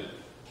linen.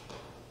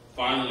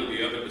 Finally,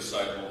 the other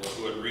disciple,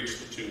 who had reached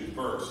the tomb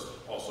first,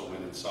 also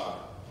went inside.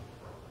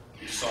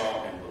 He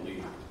saw and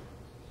believed.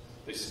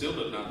 They still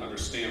did not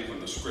understand from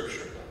the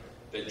scripture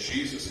that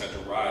Jesus had to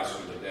rise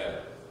from the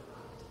dead.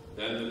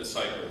 Then the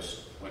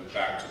disciples went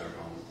back to their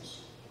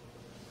homes.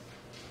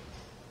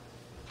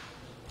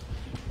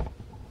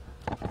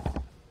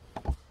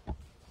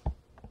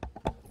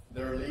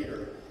 Their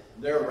leader,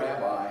 their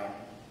rabbi,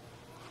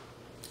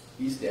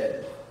 he's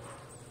dead.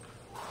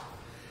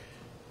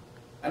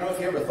 I don't know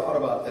if you ever thought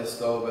about this,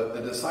 though, but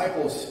the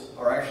disciples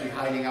are actually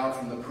hiding out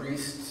from the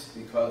priests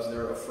because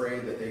they're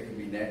afraid that they could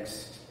be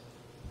next.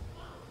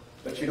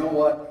 But you know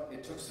what?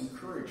 It took some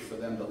courage for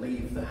them to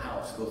leave the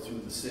house, go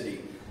through the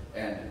city,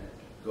 and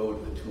go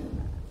to the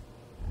tomb.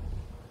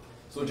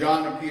 So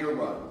John and Peter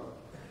run.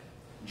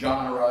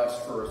 John arrives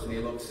first, and he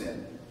looks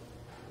in.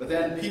 But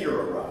then Peter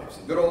arrives.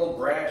 Good old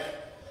brash,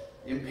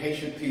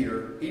 impatient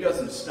Peter. He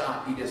doesn't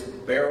stop. He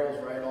just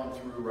barrels right on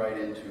through, right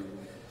into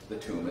the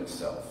tomb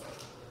itself.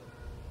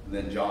 And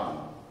then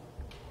John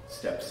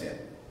steps in.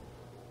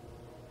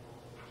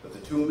 But the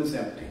tomb is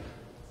empty.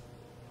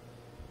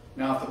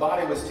 Now, if the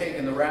body was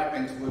taken, the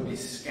wrappings would be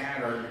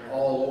scattered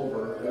all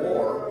over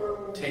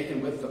or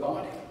taken with the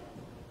body.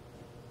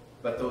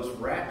 But those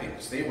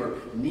wrappings, they were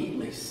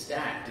neatly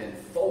stacked and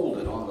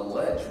folded on the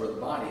ledge where the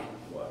body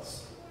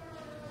was.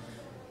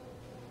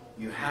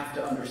 You have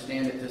to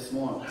understand at this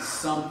moment,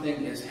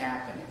 something is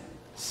happening.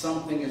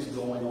 Something is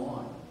going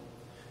on.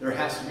 There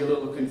has to be a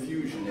little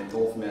confusion in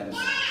both men's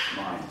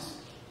minds.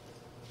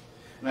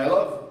 And I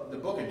love the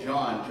book of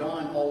John.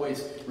 John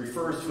always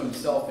refers to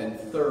himself in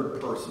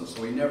third person,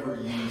 so he never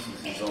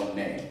uses his own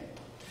name.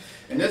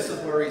 And this is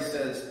where he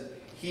says,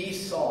 he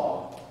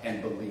saw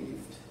and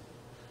believed.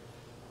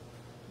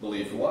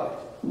 Believed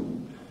what?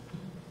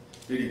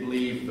 Did he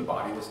believe the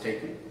body was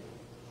taken?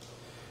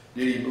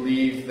 Did he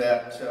believe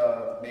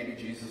that maybe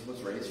Jesus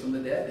was raised from the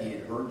dead? He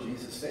had heard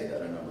Jesus say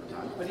that a number of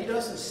times, but he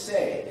doesn't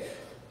say.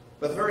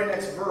 But the very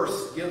next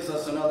verse gives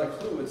us another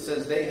clue. It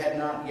says they had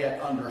not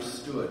yet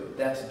understood.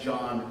 That's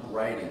John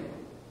writing.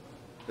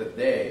 That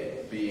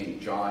they, being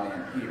John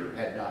and Peter,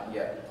 had not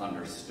yet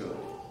understood.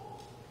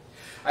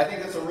 I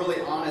think it's a really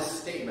honest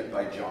statement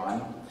by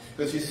John.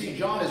 Because you see,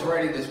 John is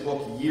writing this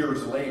book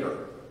years later.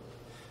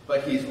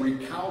 But he's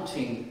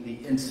recounting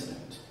the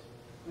incident.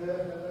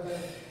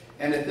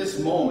 And at this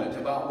moment,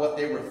 about what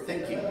they were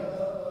thinking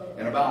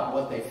and about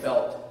what they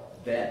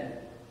felt then,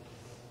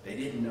 they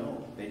didn't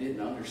know. They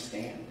didn't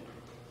understand.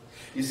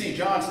 You see,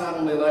 John's not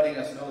only letting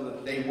us know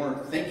that they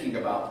weren't thinking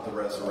about the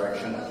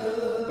resurrection,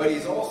 but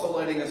he's also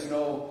letting us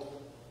know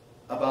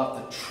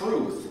about the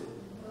truth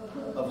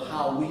of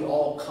how we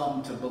all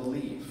come to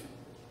believe.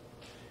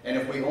 And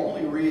if we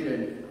only read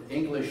an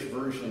English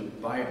version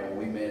Bible,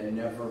 we may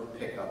never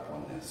pick up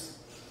on this.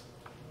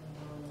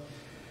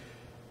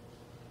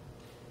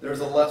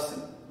 There's a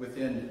lesson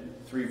within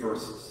 3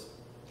 verses,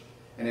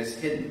 and it's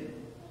hidden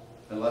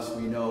unless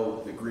we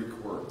know the Greek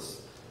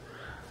words.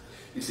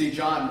 You see,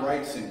 John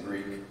writes in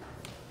Greek,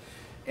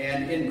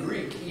 and in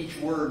Greek, each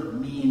word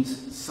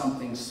means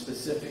something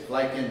specific.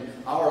 Like in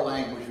our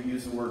language, we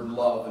use the word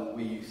love, and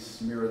we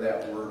smear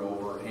that word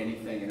over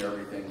anything and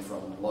everything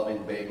from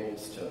loving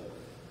bagels to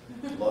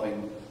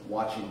loving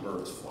watching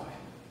birds fly.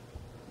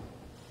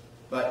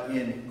 But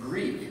in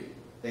Greek,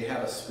 they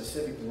have a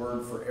specific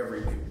word for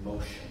every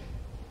emotion.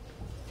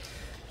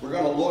 We're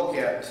going to look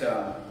at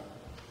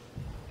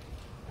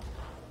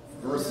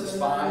verses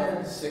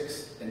 5,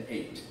 6, and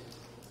 8.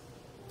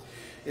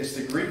 It's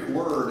the Greek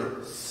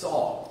word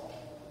saw.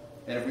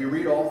 And if we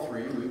read all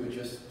 3, we would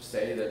just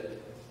say that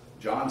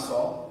John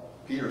saw,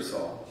 Peter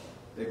saw,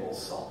 they both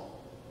saw.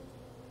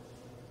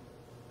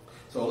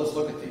 So let's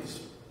look at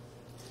these.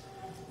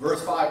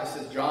 Verse 5, it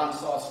says, John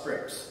saw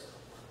strips.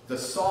 The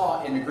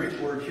saw in the Greek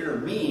word here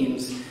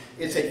means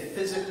it's a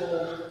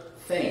physical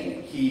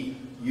thing. He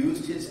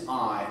used his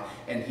eye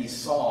and he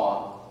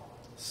saw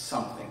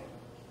something.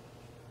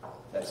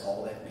 That's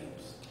all that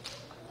means.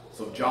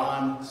 So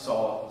John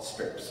saw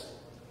strips.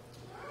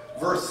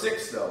 Verse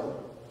 6,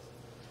 though,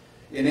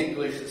 in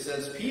English it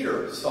says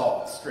Peter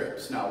saw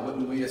strips. Now,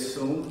 wouldn't we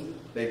assume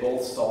they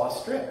both saw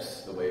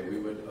strips the way we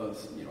would,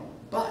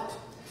 But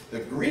the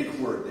Greek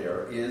word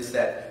there is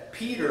that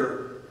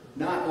Peter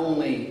not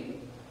only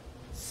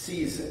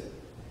sees it,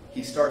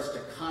 he starts to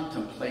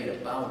contemplate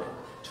about it,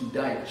 to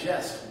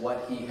digest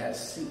what he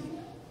has seen.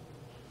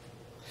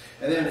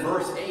 And then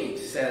verse 8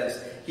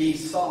 says, he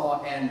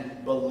saw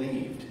and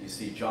believed. You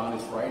see, John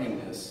is writing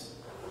this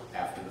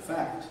after the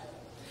fact.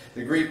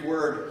 The Greek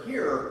word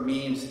here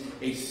means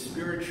a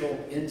spiritual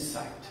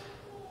insight.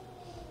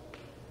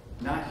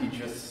 Not he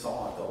just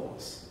saw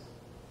those.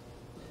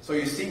 So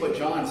you see what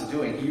John's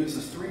doing. He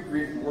uses 3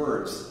 Greek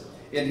words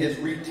in his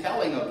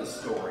retelling of the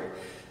story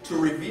to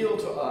reveal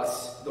to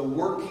us the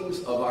workings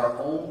of our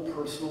own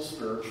personal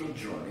spiritual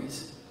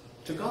journeys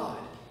to God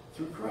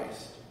through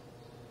Christ.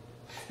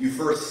 You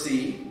first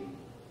see,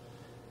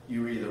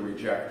 you either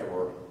reject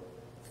or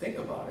think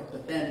about it,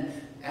 but then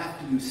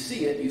after you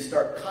see it, you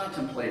start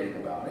contemplating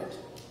about it,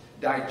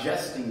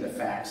 digesting the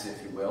facts,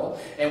 if you will,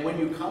 and when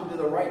you come to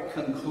the right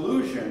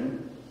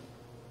conclusion,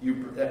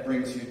 that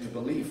brings you to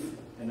belief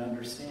and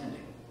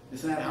understanding.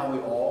 Isn't that how we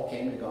all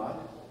came to God?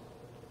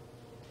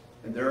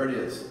 And there it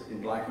is,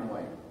 in black and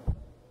white,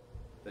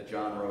 that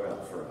John wrote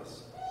out for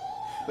us.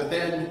 But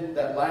then,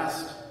 that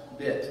last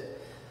bit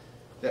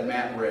that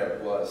Matt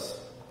read was,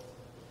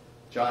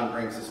 John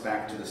brings us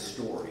back to the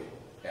story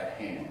at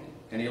hand.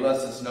 And he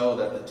lets us know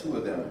that the 2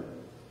 of them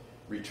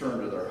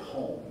returned to their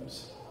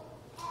homes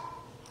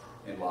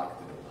and locked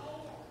the door.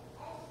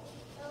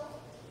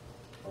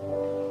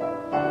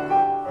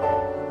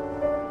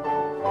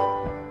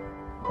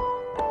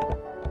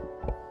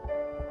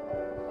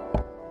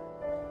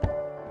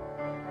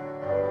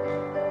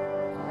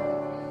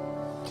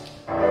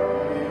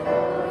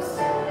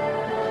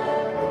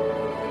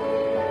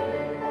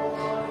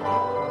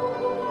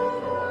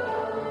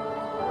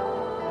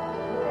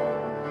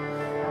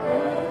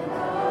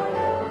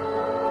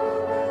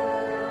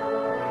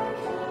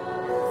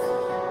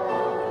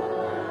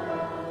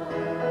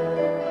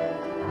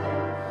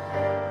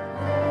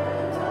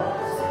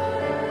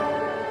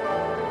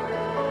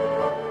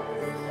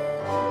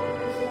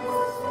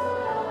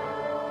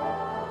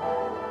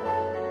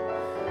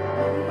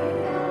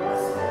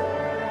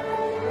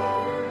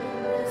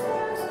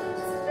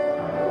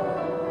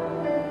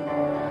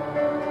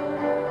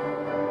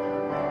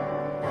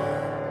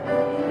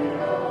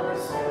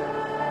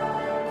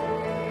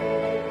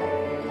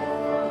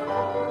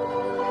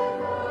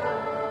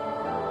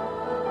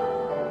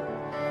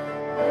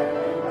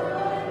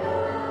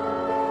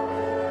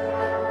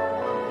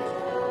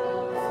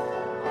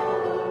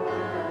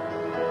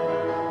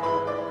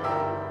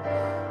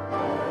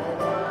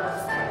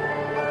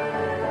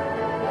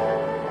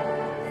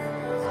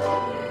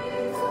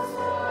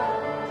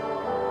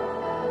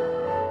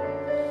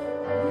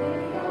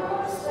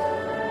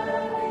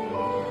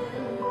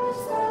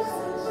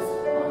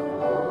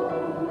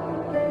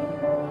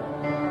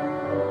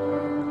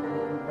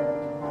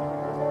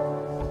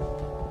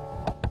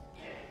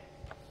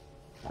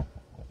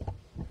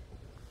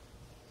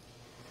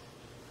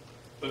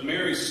 But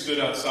Mary stood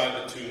outside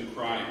the tomb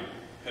crying.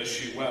 As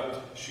she wept,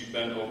 she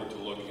bent over to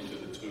look into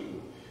the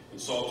tomb and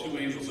saw 2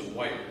 angels in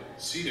white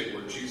seated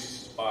where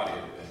Jesus' body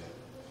had been,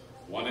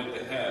 one at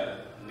the head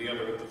and the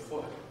other at the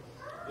foot.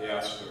 They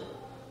asked her,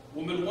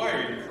 "Woman, why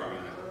are you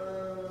crying?"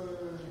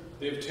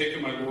 "They have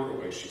taken my Lord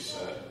away," she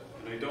said,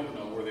 "and I don't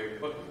know where they have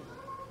put him."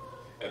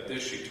 At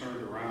this she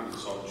turned around and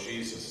saw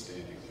Jesus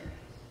standing there,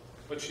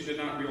 but she did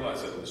not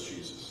realize that it was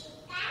Jesus.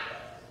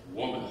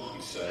 "Woman,"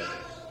 he said,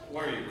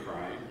 "why are you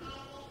crying?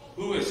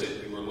 Who is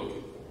it you are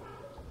looking for?"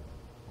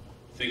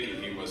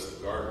 Thinking he was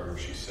the gardener,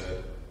 she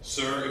said,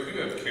 "Sir, if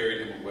you have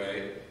carried him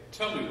away,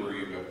 Tell me where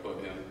you have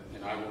put him,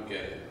 and I will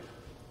get him."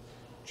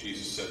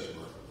 Jesus said to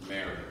her,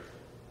 "Mary."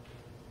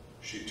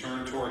 She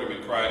turned toward him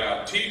and cried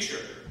out, "Teacher!"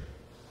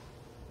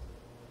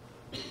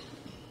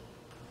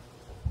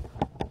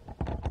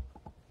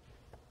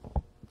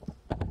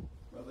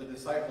 Well, the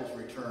disciples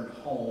returned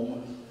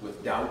home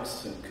with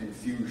doubts and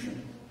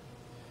confusion.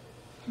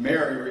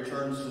 Mary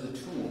returns to the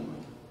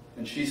tomb,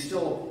 and she's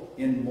still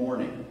in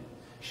mourning.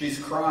 She's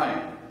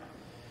crying.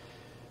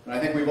 And I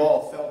think we've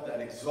all felt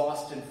that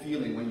exhausted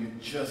feeling when you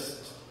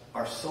just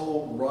are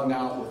so wrung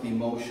out with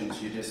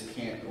emotions you just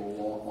can't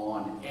go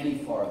on any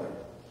farther.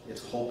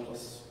 It's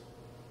hopeless.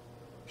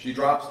 She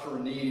drops to her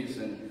knees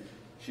and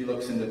she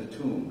looks into the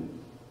tomb,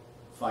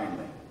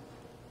 finally.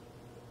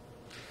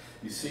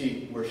 You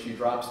see, where she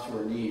drops to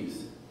her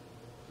knees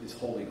is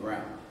holy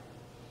ground.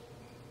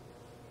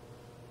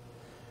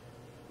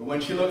 But when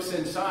she looks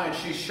inside,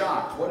 she's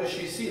shocked. What does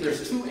she see?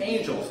 There's two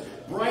angels,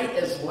 bright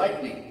as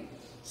lightning,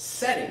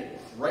 setting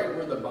right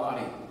where the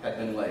body had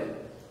been laid.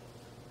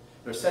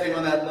 They're sitting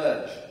on that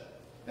ledge,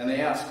 and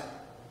they ask,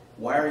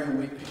 "Why are you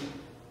weeping?"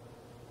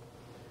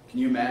 Can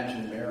you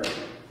imagine Mary?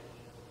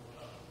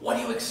 "What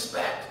do you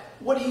expect?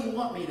 What do you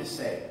want me to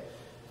say?"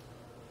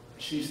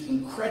 She's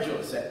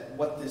incredulous at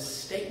what this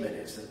statement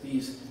is that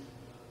these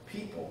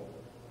people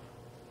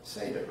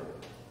say to her.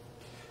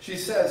 She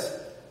says,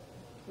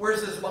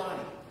 "Where's his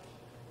body?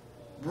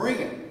 Bring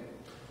him.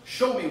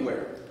 Show me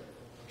where."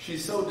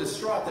 She's so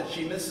distraught that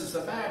she misses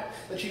the fact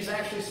that she's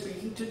actually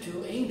speaking to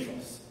two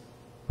angels.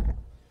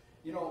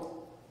 You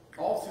know,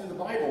 all through the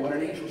Bible, when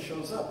an angel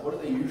shows up, what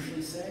do they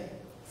usually say?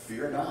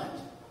 "Fear not,"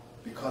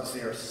 because they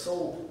are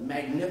so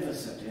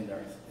magnificent in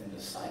the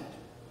sight.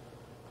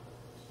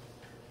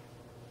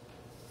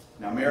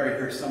 Now Mary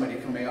hears somebody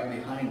coming up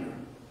behind her.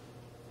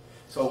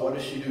 So what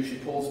does she do? She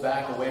pulls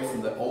back away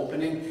from the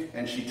opening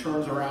and she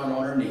turns around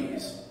on her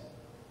knees.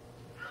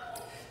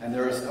 And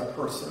there is a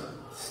person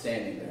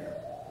standing there.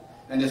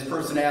 And this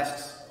person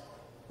asks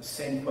the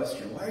same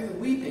question. "Why are you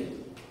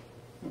weeping?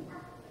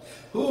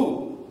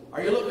 Who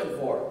are you looking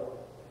for?"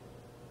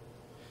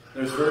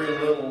 There's very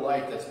little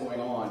light that's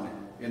going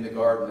on in the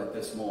garden at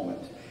this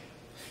moment.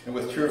 And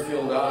with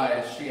tear-filled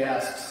eyes, she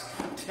asks,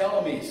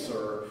 "Tell me,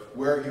 sir,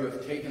 where you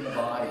have taken the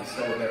body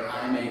so that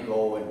I may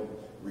go and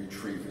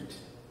retrieve it."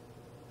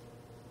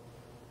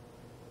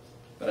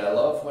 But I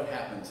love what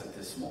happens at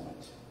this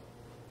moment.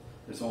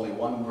 There's only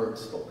one word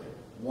spoken.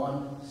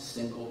 One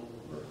single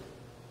word.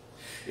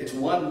 It's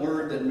one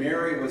word that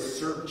Mary was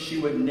certain she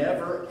would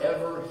never,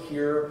 ever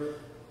hear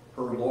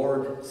her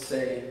Lord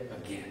say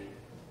again.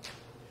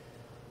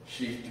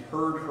 She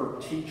heard her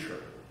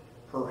teacher,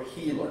 her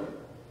healer,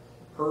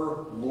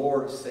 her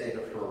Lord say to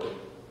her,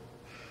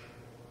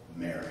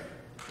 "Mary."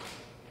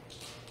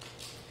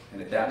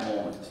 And at that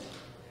moment,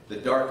 the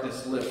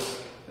darkness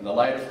lifts and the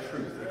light of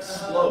truth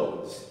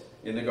explodes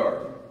in the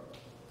garden.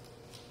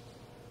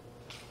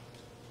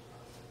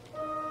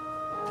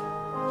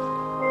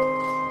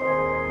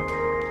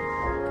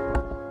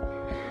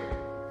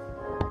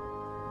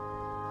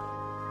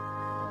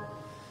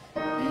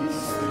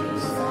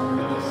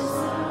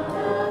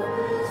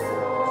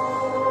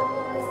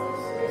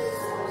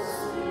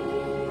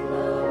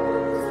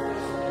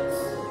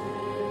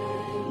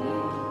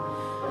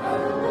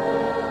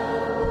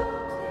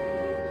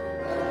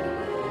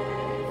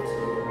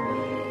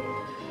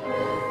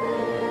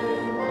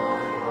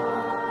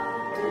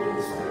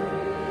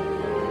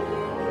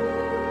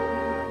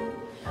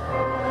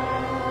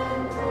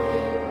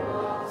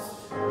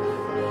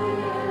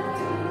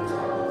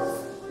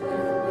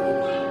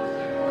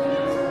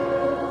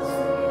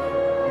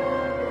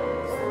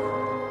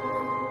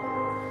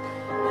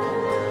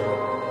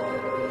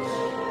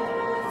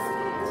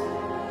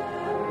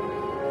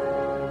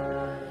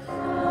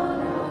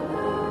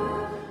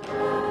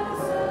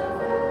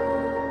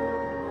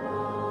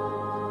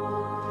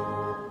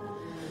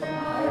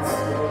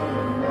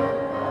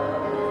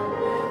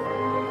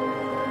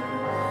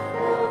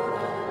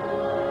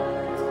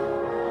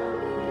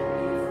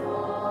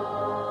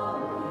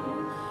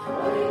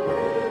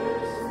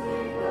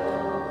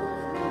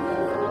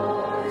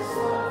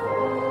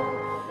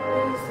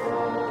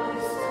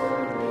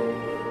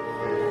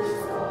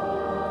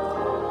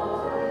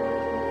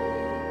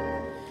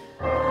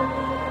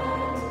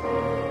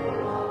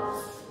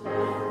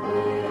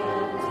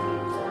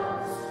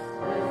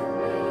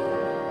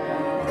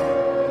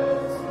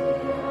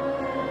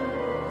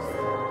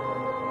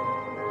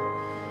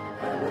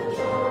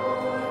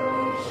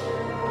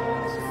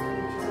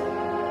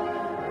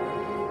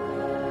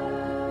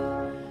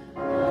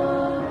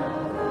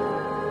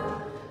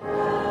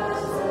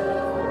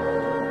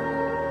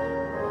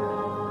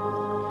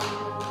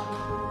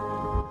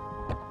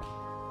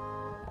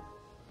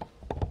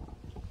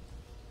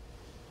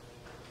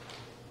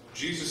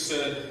 Jesus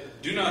said,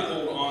 "Do not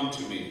hold on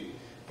to me,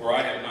 for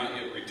I have not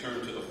yet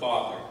returned to the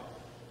Father.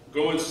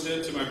 Go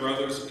instead to my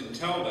brothers and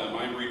tell them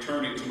I am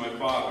returning to my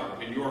Father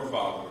and your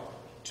Father,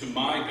 to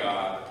my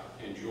God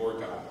and your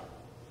God."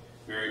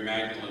 Mary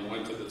Magdalene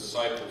went to the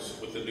disciples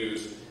with the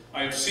news,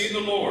 "I have seen the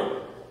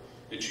Lord."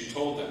 And she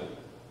told them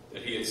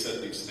that he had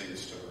said these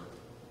things to her.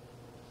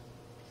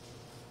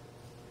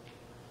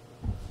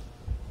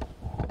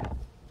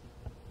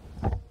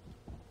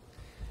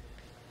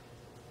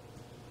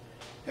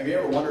 Have you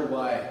ever wondered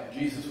why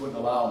Jesus wouldn't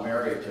allow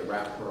Mary to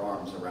wrap her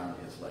arms around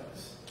his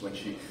legs?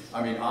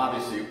 When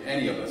obviously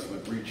any of us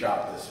would reach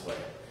out this way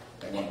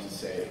and want to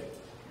say,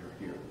 "You're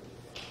here."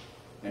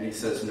 And he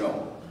says,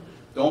 "No,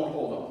 don't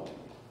hold on."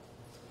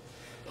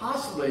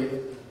 Possibly,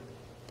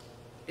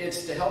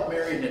 it's to help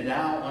Mary to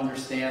now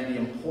understand the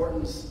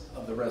importance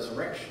of the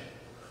resurrection.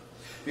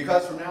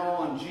 Because from now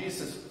on,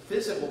 Jesus'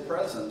 physical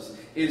presence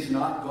is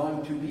not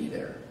going to be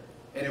there.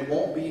 And it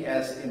won't be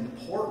as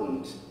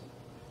important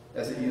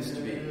as it used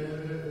to be.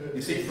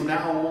 You see, from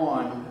now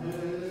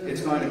on,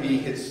 it's going to be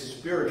his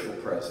spiritual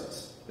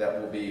presence that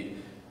will be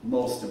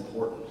most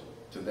important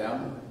to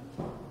them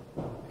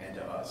and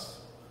to us.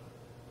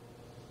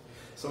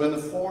 So in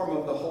the form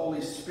of the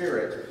Holy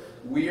Spirit,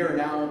 we are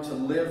now to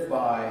live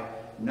by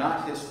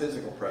not his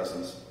physical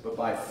presence, but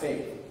by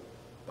faith,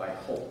 by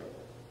hope,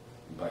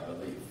 and by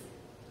belief.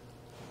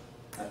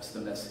 That's the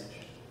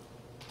message.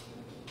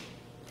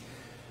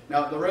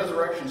 Now, the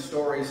resurrection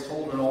story is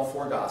told in all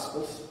four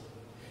Gospels.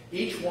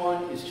 Each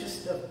one is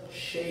just a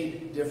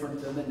shade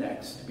different than the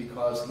next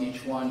because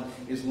each one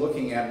is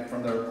looking at it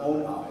from their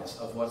own eyes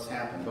of what's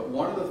happened. But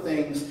one of the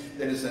things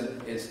that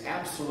is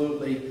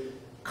absolutely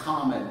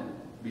common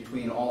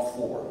between all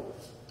four,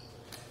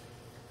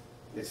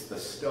 it's the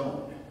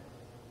stone.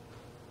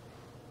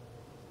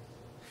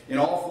 In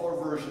all four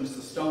versions,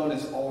 the stone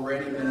has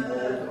already been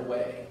rolled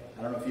away.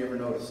 I don't know if you ever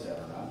noticed that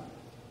or not.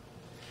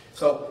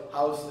 So,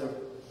 how's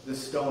the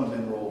stone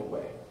been rolled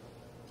away?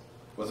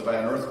 Was it by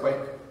an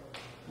earthquake?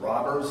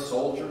 Robbers,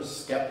 soldiers,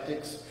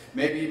 skeptics,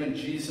 maybe even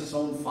Jesus'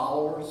 own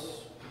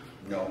followers?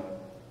 No.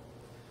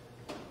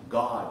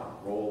 God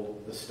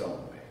rolled the stone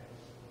away.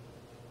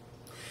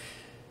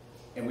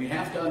 And we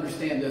have to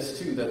understand this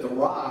too, that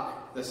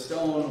the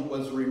stone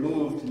was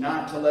removed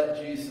not to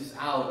let Jesus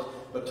out,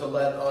 but to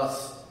let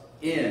us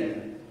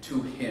in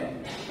to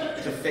him,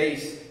 to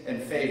face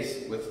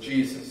with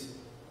Jesus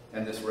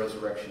and this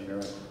resurrection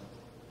miracle.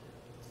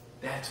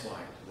 That's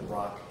why the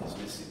rock is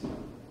missing.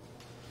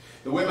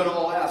 The women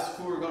all ask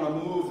who are going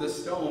to move the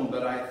stone,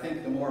 but I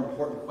think the more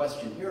important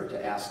question here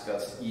to ask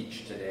us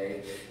each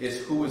today is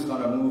who is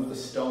going to move the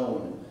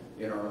stone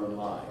in our own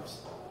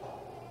lives.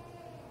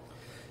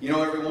 You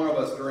know, every one of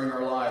us during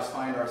our lives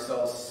find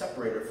ourselves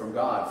separated from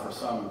God for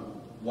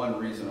one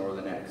reason or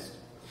the next.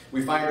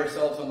 We find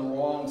ourselves on the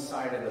wrong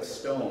side of the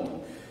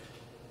stone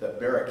that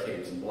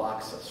barricades and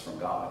blocks us from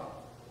God.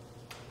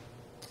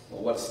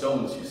 Well, what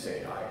stones, you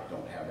say? I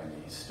don't have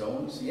any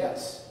stones.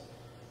 Yes.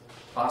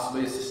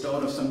 Possibly it's the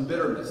stone of some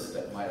bitterness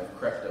that might have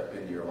crept up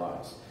into your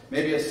lives.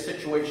 Maybe a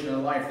situation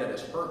in life that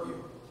has hurt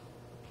you.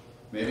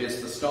 Maybe it's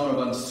the stone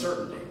of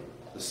uncertainty,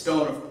 the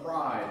stone of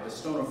pride, the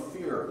stone of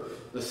fear,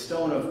 the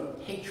stone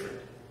of hatred.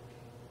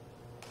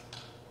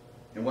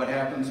 And what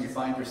happens? You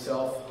find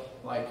yourself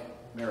like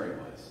Mary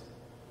was,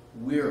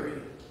 weary,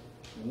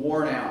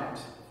 worn out,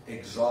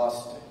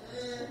 exhausted.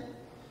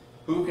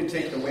 Who can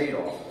take the weight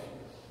off of you?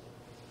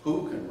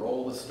 Who can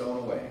roll the stone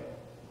away?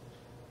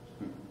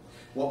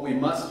 What we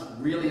must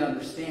really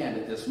understand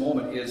at this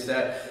moment is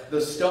that the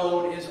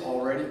stone is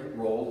already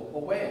rolled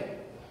away.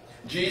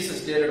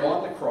 Jesus did it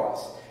on the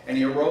cross, and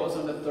he arose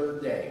on the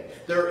third day.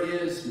 There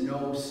is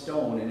no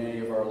stone in any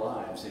of our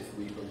lives if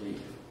we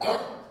believe.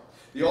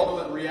 The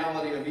ultimate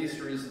reality of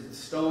Easter is that the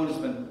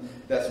stone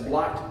that's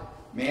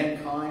blocked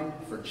mankind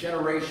for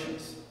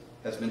generations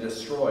has been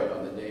destroyed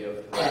on the day of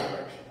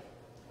resurrection.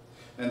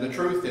 And the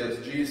truth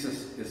is,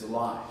 Jesus is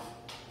alive.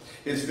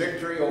 His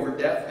victory over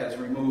death has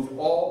removed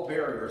all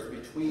barriers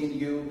between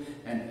you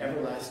and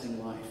everlasting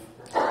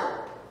life.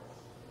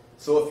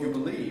 So if you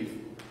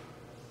believe,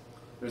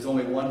 there's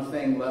only one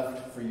thing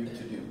left for you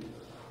to do.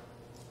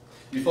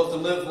 You're supposed to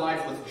live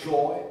life with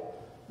joy,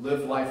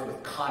 live life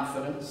with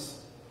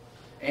confidence,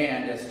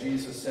 and as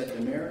Jesus said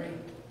to Mary,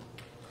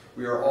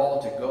 we are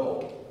all to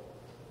go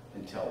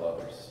and tell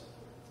others.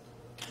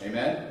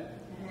 Amen?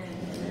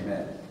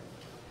 Amen.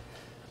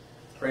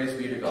 Praise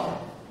be to God.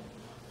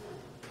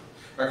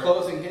 Our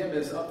closing hymn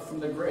is Up from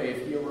the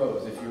Grave, He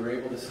Arose. If you're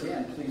able to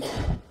stand, please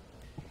stand.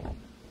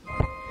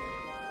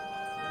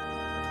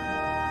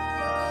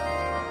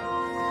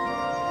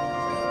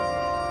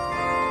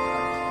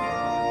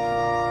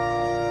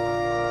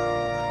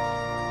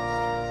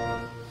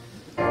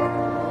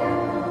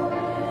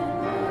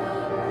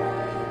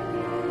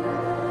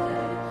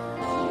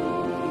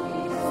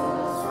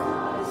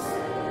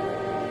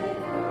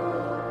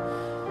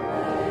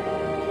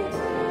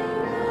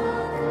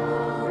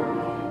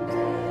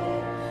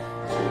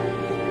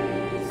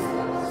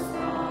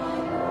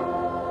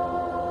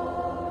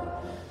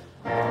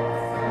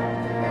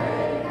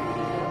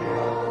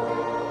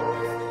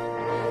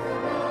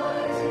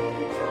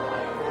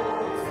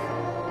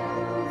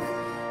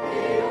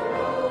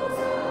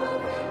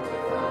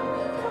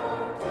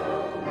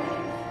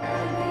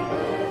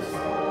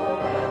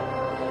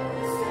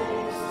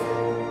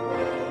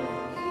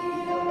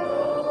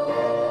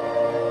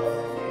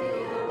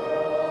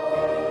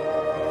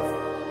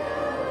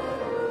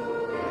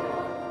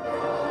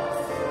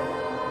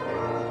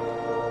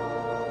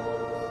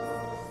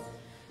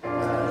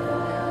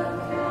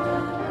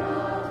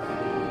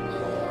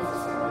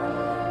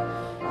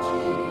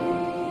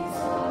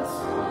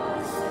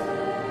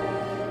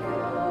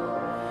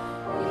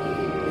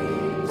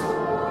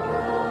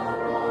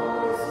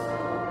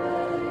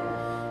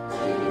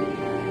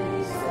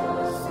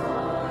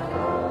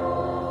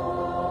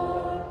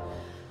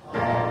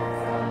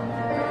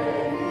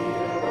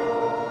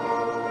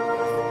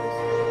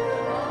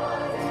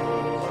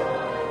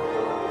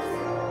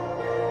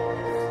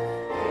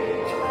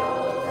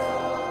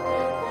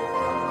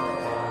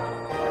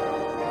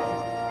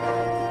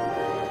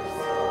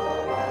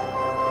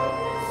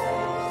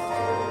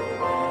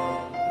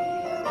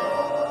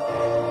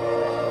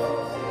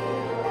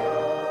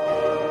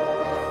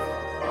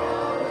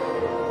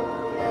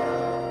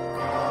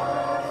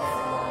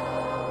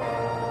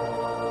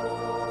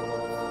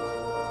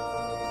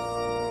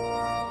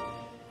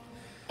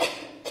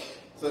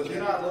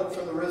 not look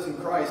for the risen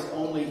Christ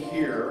only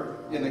here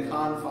in the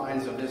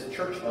confines of this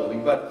church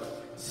building,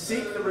 but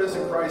seek the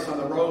risen Christ on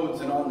the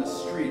roads and on the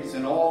streets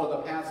and all of the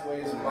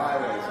pathways and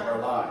byways of our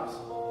lives.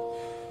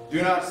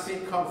 Do not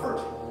seek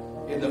comfort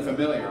in the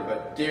familiar,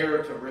 but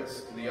dare to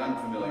risk the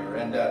unfamiliar,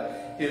 and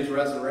his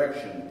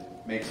resurrection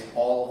makes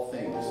all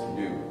things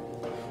new.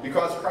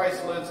 Because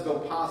Christ lives,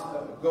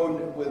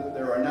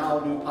 there are now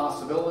new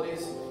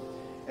possibilities,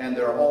 and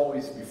they're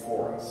always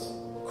before us.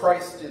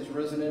 Christ is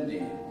risen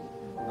indeed.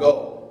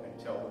 Go